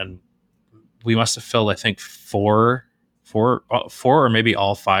out. And we must have filled, I think, four or maybe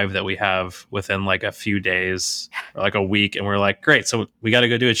all 5 that we have within like a few days or like a week. And we're like, great, so we got to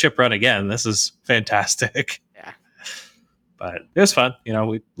go do a chip run again. This is fantastic. Yeah. But it was fun.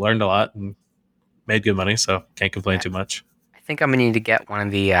 We learned a lot and made good money, so can't complain too much. I think I'm gonna need to get one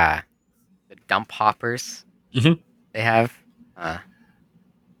of the dump hoppers they have.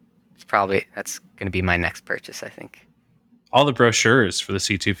 That's gonna be my next purchase, I think. All the brochures for the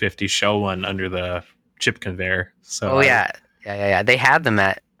C250 show one under the chip conveyor. So yeah. They had them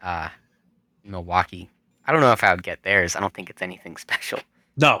at Milwaukee. I don't know if I would get theirs. I don't think it's anything special.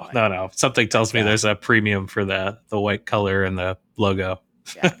 No. Something tells me there's a premium for the white color and the logo.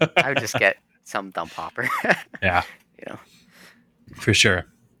 Yeah, I would just get some dump hopper. Yeah. For sure.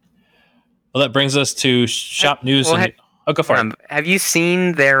 Well, that brings us to shop news. Go for it. Have you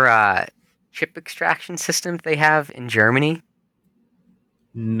seen their chip extraction system they have in Germany?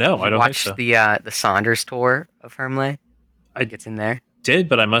 No, Did I you don't think watch so. the Saunders tour of Hermle? I It's in there. did,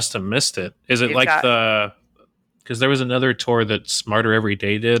 but I must have missed it. Is it They've like got the because there was another tour that Smarter Every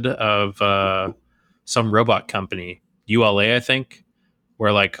Day did of some robot company, ULA, I think,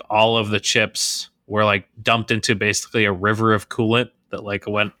 where like all of the chips were like dumped into basically a river of coolant that like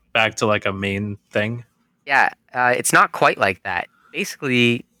went back to like a main thing. yeah, it's not quite like that.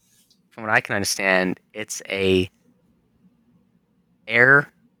 Basically, from what I can understand, it's a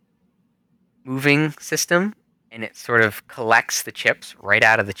air moving system, and it sort of collects the chips right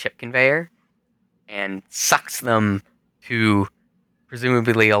out of the chip conveyor and sucks them to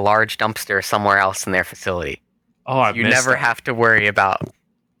presumably a large dumpster somewhere else in their facility. Oh, So I you missed never that. have to worry about,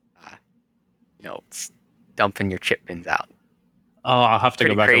 uh, dumping your chip bins out. Oh, I'll have to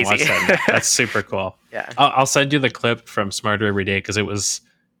go Pretty back and crazy. watch that now. That's super cool. Yeah. I'll send you the clip from Smarter Every Day because it was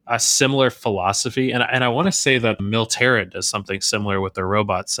a similar philosophy, and I want to say that Milterra does something similar with their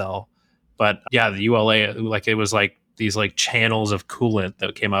robot cell, but yeah, the ULA like it was like these like channels of coolant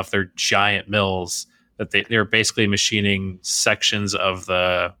that came off their giant mills that they're basically machining sections of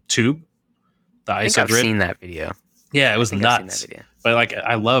the tube, the I think ISO I've grid. seen that video. Yeah, it I was think I've seen that nuts. video. But like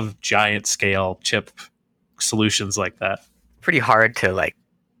I love giant scale chip solutions like that. Pretty hard to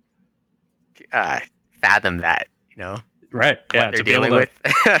uh, fathom that, Right. what Yeah. they're To be able dealing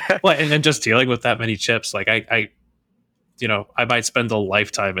to with. well, and then just dealing with that many chips, like I might spend a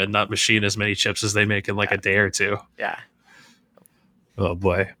lifetime and not machine as many chips as they make in like Yeah. a day or two. Yeah. Oh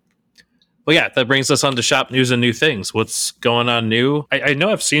boy. Well, yeah, that brings us on to shop news and new things. What's going on new? I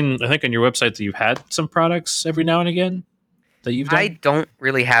know I've seen, I think on your website that you've had some products every now and again that you've I done. don't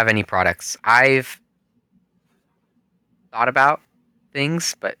really have any products. I've thought about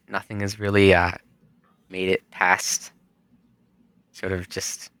things, but nothing has really made it past sort of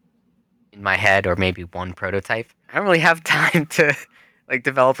just in my head or maybe one prototype. I don't really have time to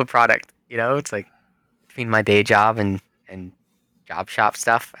develop a product. It's like between my day job and job shop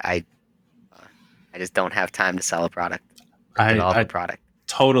stuff, uh, I just don't have time to sell a product or develop a I product.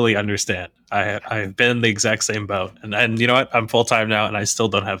 totally understand. I've been in the exact same boat, and you know what? I'm full time now, and I still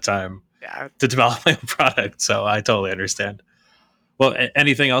don't have time Yeah. to develop my own product. So I totally understand. Well,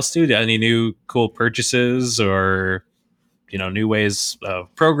 anything else, dude? Any new cool purchases or new ways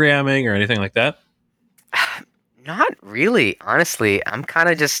of programming or anything like that? Not really, honestly. I'm kind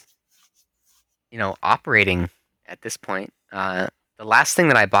of just, operating at this point. The last thing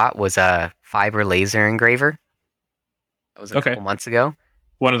that I bought was a fiber laser engraver. That was a Okay, couple months ago.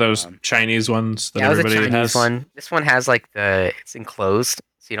 one of those Um, Chinese ones that yeah, it was a everybody Chinese has. one. This one has it's enclosed,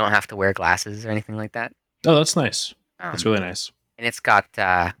 so you don't have to wear glasses or anything like that. Oh, that's nice. That's Um, really nice. and it's got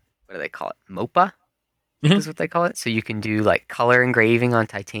what do they call it? MOPA, I think Hmm. is what they call it. So you can do like color engraving on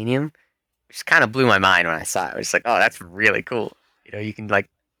titanium, which kind of blew my mind when I saw it. I was just like, oh, that's really cool. You can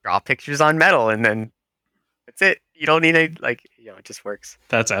draw pictures on metal, and then that's it. You don't need it just works.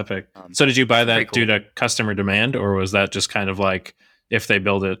 That's epic. Um, So, did you buy it's pretty that due cool. to customer demand, or was that just kind of like if you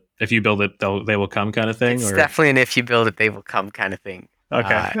build it, they will come kind of thing? It's Or definitely an if you build it, they will come kind of thing.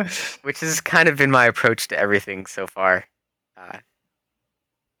 okay, Which has kind of been my approach to everything so far. Uh,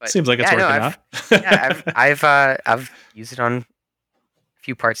 but seems like it's yeah, no, working I've out. yeah, I've used it on a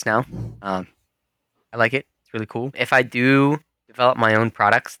few parts now. I like it. It's really cool. If I do develop my own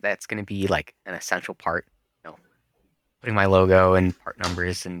products, that's going to be like an essential part. Putting my logo and part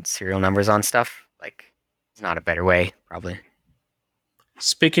numbers and serial numbers on stuff. It's not a better way, probably.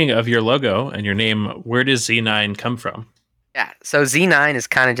 Speaking of your logo and your name, where does Z9 come from? Yeah. So Z9 is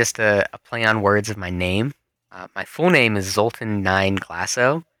kind of just a play on words of my name. My full name is Zoltan Nine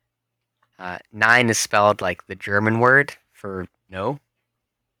Glasso. Nine is spelled like the German word for no,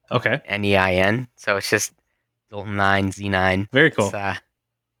 Okay, Nein. So it's just Zoltan Nine Z9. very That's cool. that's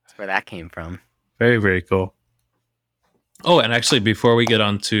where that came from. Very, very cool. Oh, and actually, before we get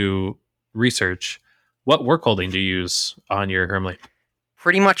on to research, what work holding do you use on your Hermley?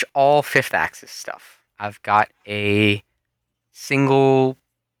 Pretty much all fifth axis stuff. I've got a single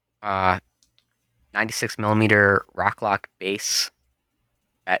 96 millimeter Rocklock base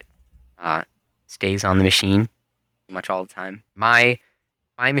that uh, stays on the machine pretty much all the time. My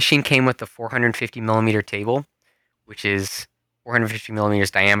machine came with the 450 millimeter table, which is 450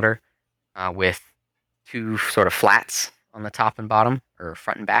 millimeters diameter, with two sort of flats on the top and bottom, or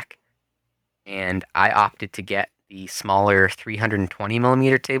front and back. And I opted to get the smaller 320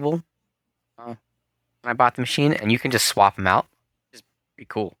 millimeter table when I bought the machine, and you can just swap them out. It's pretty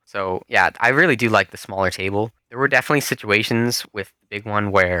cool. So yeah, I really do like the smaller table. There were definitely situations with the big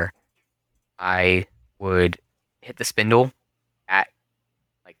one where I would hit the spindle at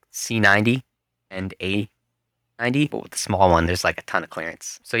C90 and A90 90, but with the small one, there's like a ton of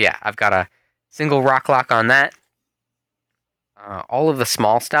clearance. So yeah, I've got a single rock lock on that. All of the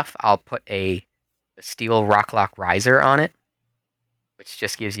small stuff, I'll put a steel rock lock riser on it, which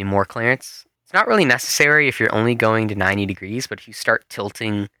just gives you more clearance. It's not really necessary if you're only going to 90 degrees, but if you start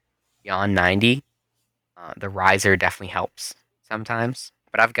tilting beyond 90, the riser definitely helps sometimes.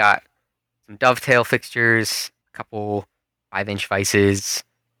 But I've got some dovetail fixtures, a couple 5-inch vices,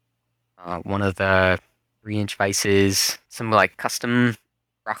 one of the 3-inch vices, some like custom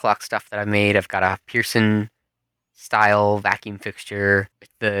rock lock stuff that I've made. I've got a Pearson style vacuum fixture with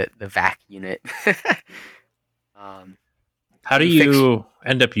the vac unit. How do you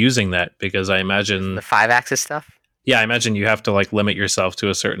end up using that? Because I imagine the 5-axis stuff. Yeah, I imagine you have to like limit yourself to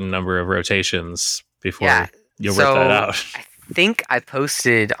a certain number of rotations before you'll work So that out. I think I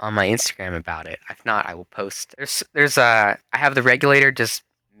posted on my Instagram about it. If not, I will post. There's I have the regulator just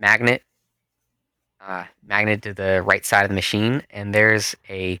magnet to the right side of the machine, and there's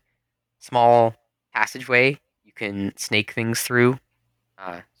a small passageway you can snake things through,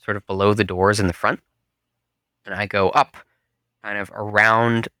 sort of below the doors in the front. And I go up, kind of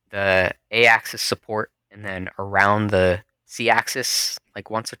around the A-axis support, and then around the C-axis like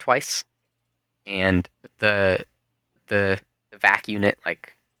once or twice, and the vac unit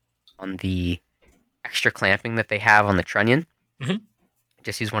like on the extra clamping that they have on the trunnion. Mhm.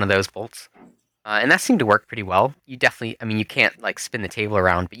 Just use one of those bolts. And that seemed to work pretty well. You definitely, I mean, you can't like spin the table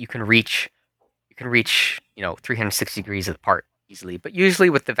around, but you can reach, 360 degrees of the part easily. But usually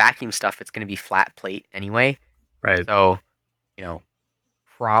with the vacuum stuff, it's going to be flat plate anyway. Right. So,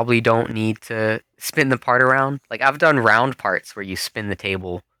 probably don't need to spin the part around. Like I've done round parts where you spin the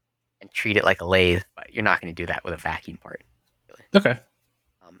table and treat it like a lathe, but you're not going to do that with a vacuum part. Really. Okay.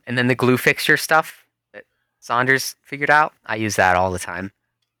 And then the glue fixture stuff that Saunders figured out, I use that all the time.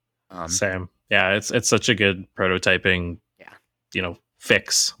 Same. Yeah, it's such a good prototyping. Yeah.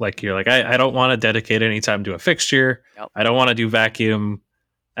 Fix. Like you're like, I don't want to dedicate any time to a fixture. Yep. I don't want to do vacuum.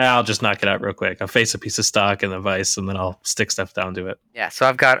 I'll just knock it out real quick. I'll face a piece of stock in the vise, and then I'll stick stuff down to it. Yeah. So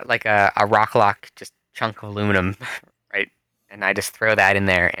I've got like a rock lock, just chunk of aluminum, right? And I just throw that in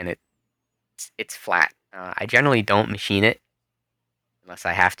there, and it's flat. I generally don't machine it unless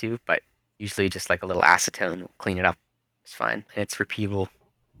I have to, but usually just like a little acetone will clean it up. It's fine. And it's repeatable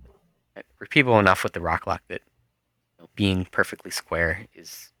enough with the rock lock that being perfectly square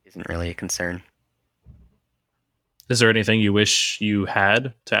isn't really a concern. Is there anything you wish you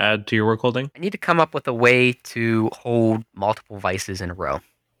had to add to your work holding? I need to come up with a way to hold multiple vices in a row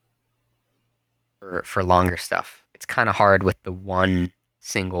for longer stuff. It's kind of hard with the one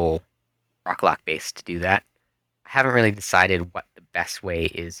single rock lock base to do that. I haven't really decided what the best way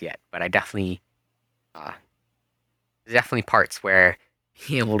is yet, but I definitely there's definitely parts where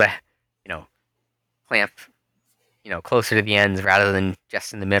being able to clamp closer to the ends rather than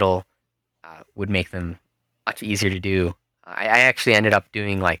just in the middle would make them much easier to do. I actually ended up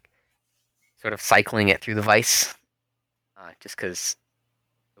doing like sort of cycling it through the vise, just because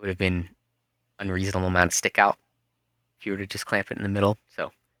it would have been unreasonable amount of stick out if you were to just clamp it in the middle.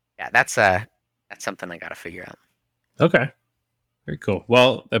 So yeah, that's something I got to figure out. Okay, very cool.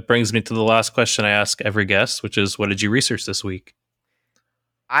 Well, that brings me to the last question I ask every guest, which is, what did you research this week?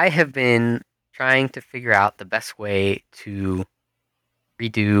 I have been trying to figure out the best way to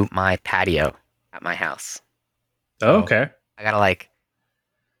redo my patio at my house. Oh, okay. I gotta like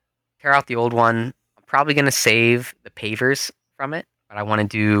tear out the old one. I'm probably gonna save the pavers from it, but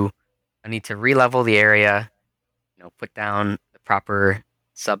I need to re-level the area, put down the proper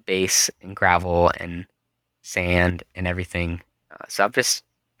sub base and gravel and sand and everything. So I've just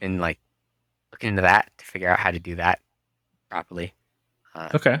been like looking into that to figure out how to do that properly.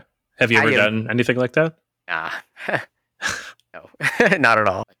 Okay. Have you ever done anything like that? No, not at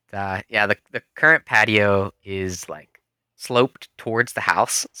all. But, the current patio is like sloped towards the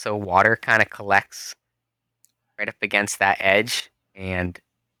house, so water kind of collects right up against that edge, and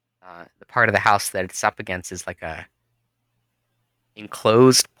the part of the house that it's up against is like a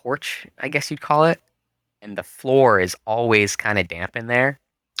enclosed porch, I guess you'd call it, and the floor is always kind of damp in there.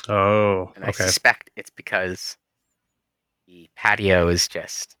 Oh, and I suspect it's because the patio is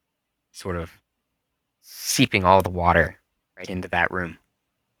just sort of seeping all the water right into that room.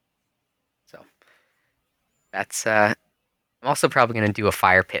 So that's I'm also probably going to do a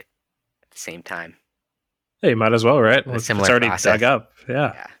fire pit at the same time. Hey, might as well, right? It's already process. Dug up.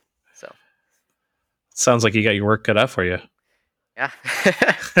 Yeah. So sounds like you got your work cut out for you. Yeah.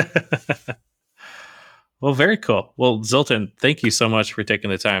 Well, very cool. Well, Zoltan, thank you so much for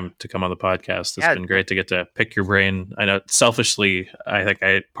taking the time to come on the podcast. It's Yeah, been great to get to pick your brain. I know selfishly, I think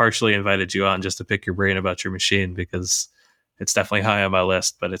I partially invited you on just to pick your brain about your machine because it's definitely high on my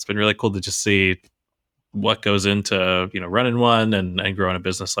list, but it's been really cool to just see what goes into, running one and growing a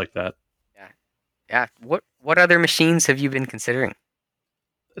business like that. yeah, yeah. What other machines have you been considering?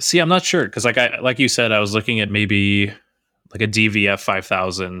 See, I'm not sure because like you said, I was looking at maybe like a DVF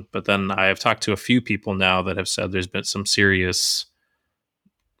 5000, but then I have talked to a few people now that have said there's been some serious,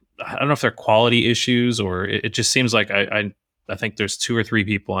 I don't know if they're quality issues or it just seems like I think there's two or three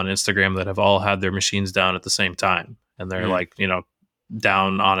people on Instagram that have all had their machines down at the same time, and they're Mm. like,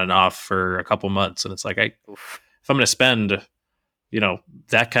 down on and off for a couple months, and it's like Oof. if I'm going to spend,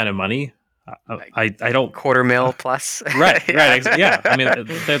 that kind of money, Like I don't. $250,000 plus. Right, Yeah. yeah. I mean,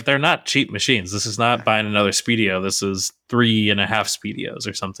 they're not cheap machines. This is not buying another Speedio. This is 3.5 Speedios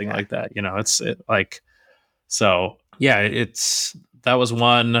or something Yeah. like that. Like, so yeah, that was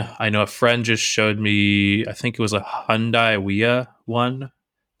one. I know a friend just showed me, I think it was a Hyundai Wia one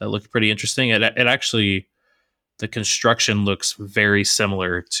that looked pretty interesting. It actually, the construction looks very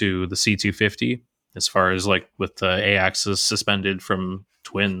similar to the C250 as far as like with the A-axis suspended from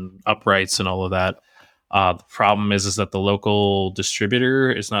twin uprights and all of that. The problem is that the local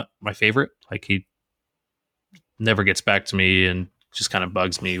distributor is not my favorite. Like he never gets back to me and just kind of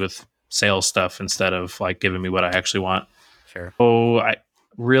bugs me with sales stuff instead of like giving me what I actually want. Sure. So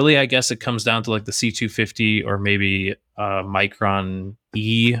I guess it comes down to like the C250 or maybe a Micron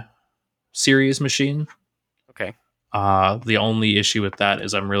E series machine. Okay. The only issue with that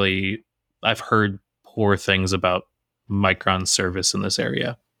is I've heard poor things about Micron service in this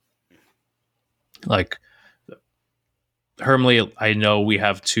area. Like Hermley, I know we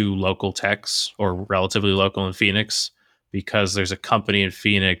have two local techs or relatively local in Phoenix because there's a company in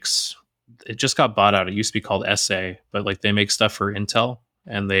Phoenix. It just got bought out. It used to be called SA, but like they make stuff for Intel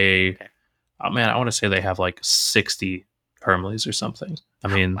and Okay. oh man, I want to say they have like 60 Hermleys or something. I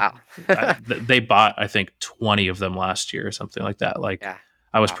mean, Wow. they bought, I think, 20 of them last year or something like that. Like Yeah.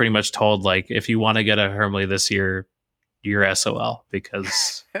 I was Wow. pretty much told, like, if you want to get a Hermley this year, you're SOL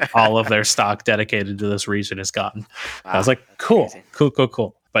because all of their stock dedicated to this region is gone. I was Wow, like, that's cool.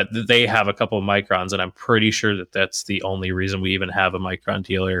 crazy. But they have a couple of Microns, and I'm pretty sure that that's the only reason we even have a Micron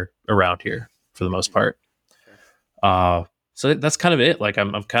dealer around here for the most part. Sure. So that's kind of it. Like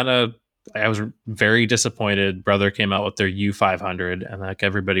I was very disappointed. Brother came out with their U500, and like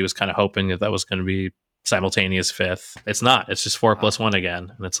everybody was kind of hoping that was going to be simultaneous fifth. It's not. It's just 4+1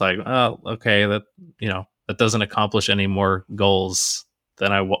 again, and it's like, oh, okay, that doesn't accomplish any more goals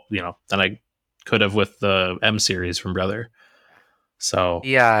than I could have with the M series from Brother. So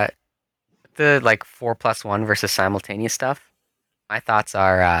The like 4+1 versus simultaneous stuff. My thoughts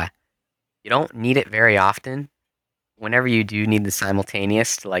are you don't need it very often. Whenever you do need the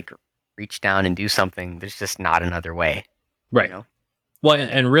simultaneous to like reach down and do something, there's just not another way. right. You know? Well,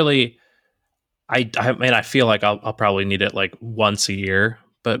 and really, I mean, I feel like I'll probably need it like once a year,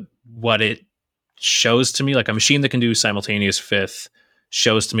 but what it shows to me, like a machine that can do simultaneous fifth,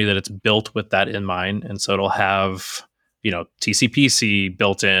 shows to me that it's built with that in mind, and so it'll have TCPC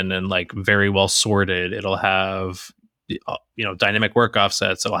built in and like very well sorted. It'll have dynamic work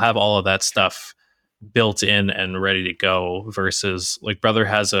offsets. It'll have all of that stuff built in and ready to go. Versus like Brother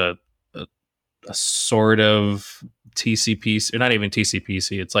has a sort of TCPC, or not even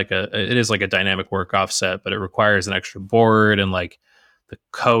TCPC. It is like a dynamic work offset, but it requires an extra board, and like the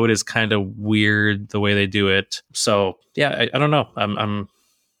code is kind of weird the way they do it. So yeah, I don't know. I'm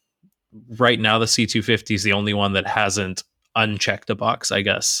right now the C250 is the only one that hasn't unchecked a box, I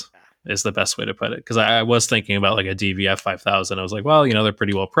guess is the best way to put it. Because I was thinking about like a DVF 5000. I was like, well, they're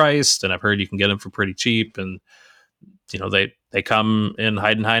pretty well priced, and I've heard you can get them for pretty cheap, and they come in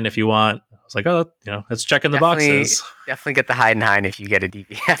Heidenhain if you want. I was like, oh, let's check in the boxes. Definitely get the Heidenhain if you get a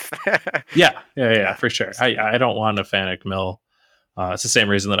DVF. Yeah, for sure. I don't want a Fanuc mill. It's the same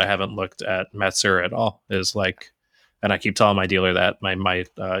reason that I haven't looked at Metzer at all. Is like, and I keep telling my dealer that my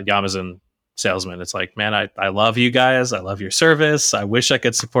Yamazin salesman, it's like, man, I love you guys. I love your service. I wish I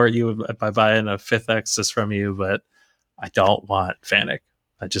could support you by buying a 5th Exis from you, but I don't want Fanuc.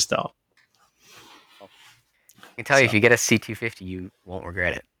 I just don't. I can tell you, if you get a C250, you won't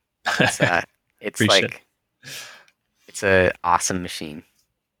regret it. It's it's an awesome machine.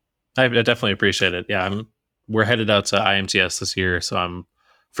 I definitely appreciate it. Yeah, we're headed out to IMTS this year, so I'm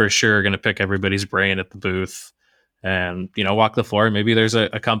for sure going to pick everybody's brain at the booth and walk the floor. Maybe there's a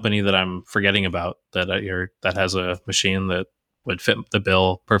company that I'm forgetting about that has a machine that would fit the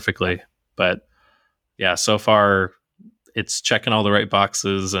bill perfectly. But yeah, so far it's checking all the right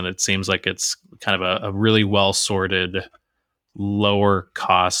boxes, and it seems like it's kind of a really well sorted, lower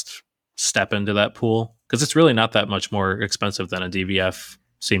cost step into that pool, because it's really not that much more expensive than a DVF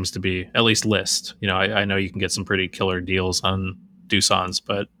seems to be, at least list. I know you can get some pretty killer deals on Doosan's,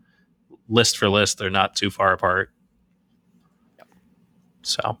 but list for list, they're not too far apart.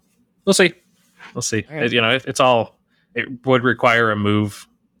 So we'll see. Right. It would require a move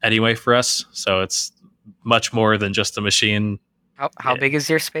anyway for us, so it's much more than just a machine. How big is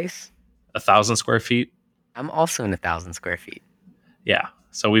your space? 1,000 square feet. I'm also in 1,000 square feet. Yeah,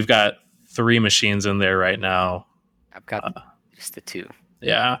 so we've got 3 machines in there right now. I've got just the 2.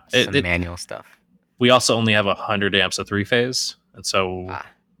 Yeah, Some manual stuff. We also only have 100 amps of 3-phase, and so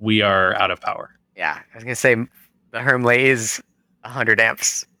we are out of power. Yeah, I was gonna say the Hermle is 100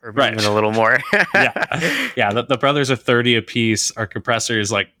 amps or Right. even a little more. Yeah. The brothers are 30 a piece. Our compressor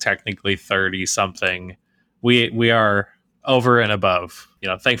is like technically 30 something. We are over and above.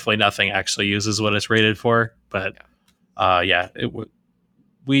 Thankfully nothing actually uses what it's rated for, but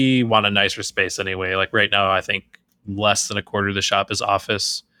we want a nicer space anyway. Like right now, I think less than a quarter of the shop is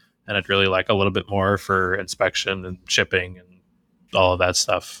office, and I'd really like a little bit more for inspection and shipping and all of that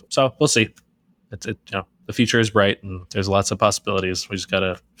stuff. So we'll see. The future is bright, and there's lots of possibilities. We just got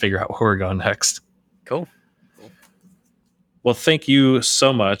to figure out where we're going next. Cool. Well, thank you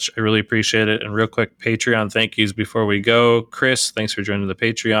so much. I really appreciate it. And real quick, Patreon thank yous before we go. Chris, thanks for joining the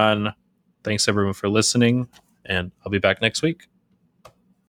Patreon. Thanks everyone for listening, and I'll be back next week.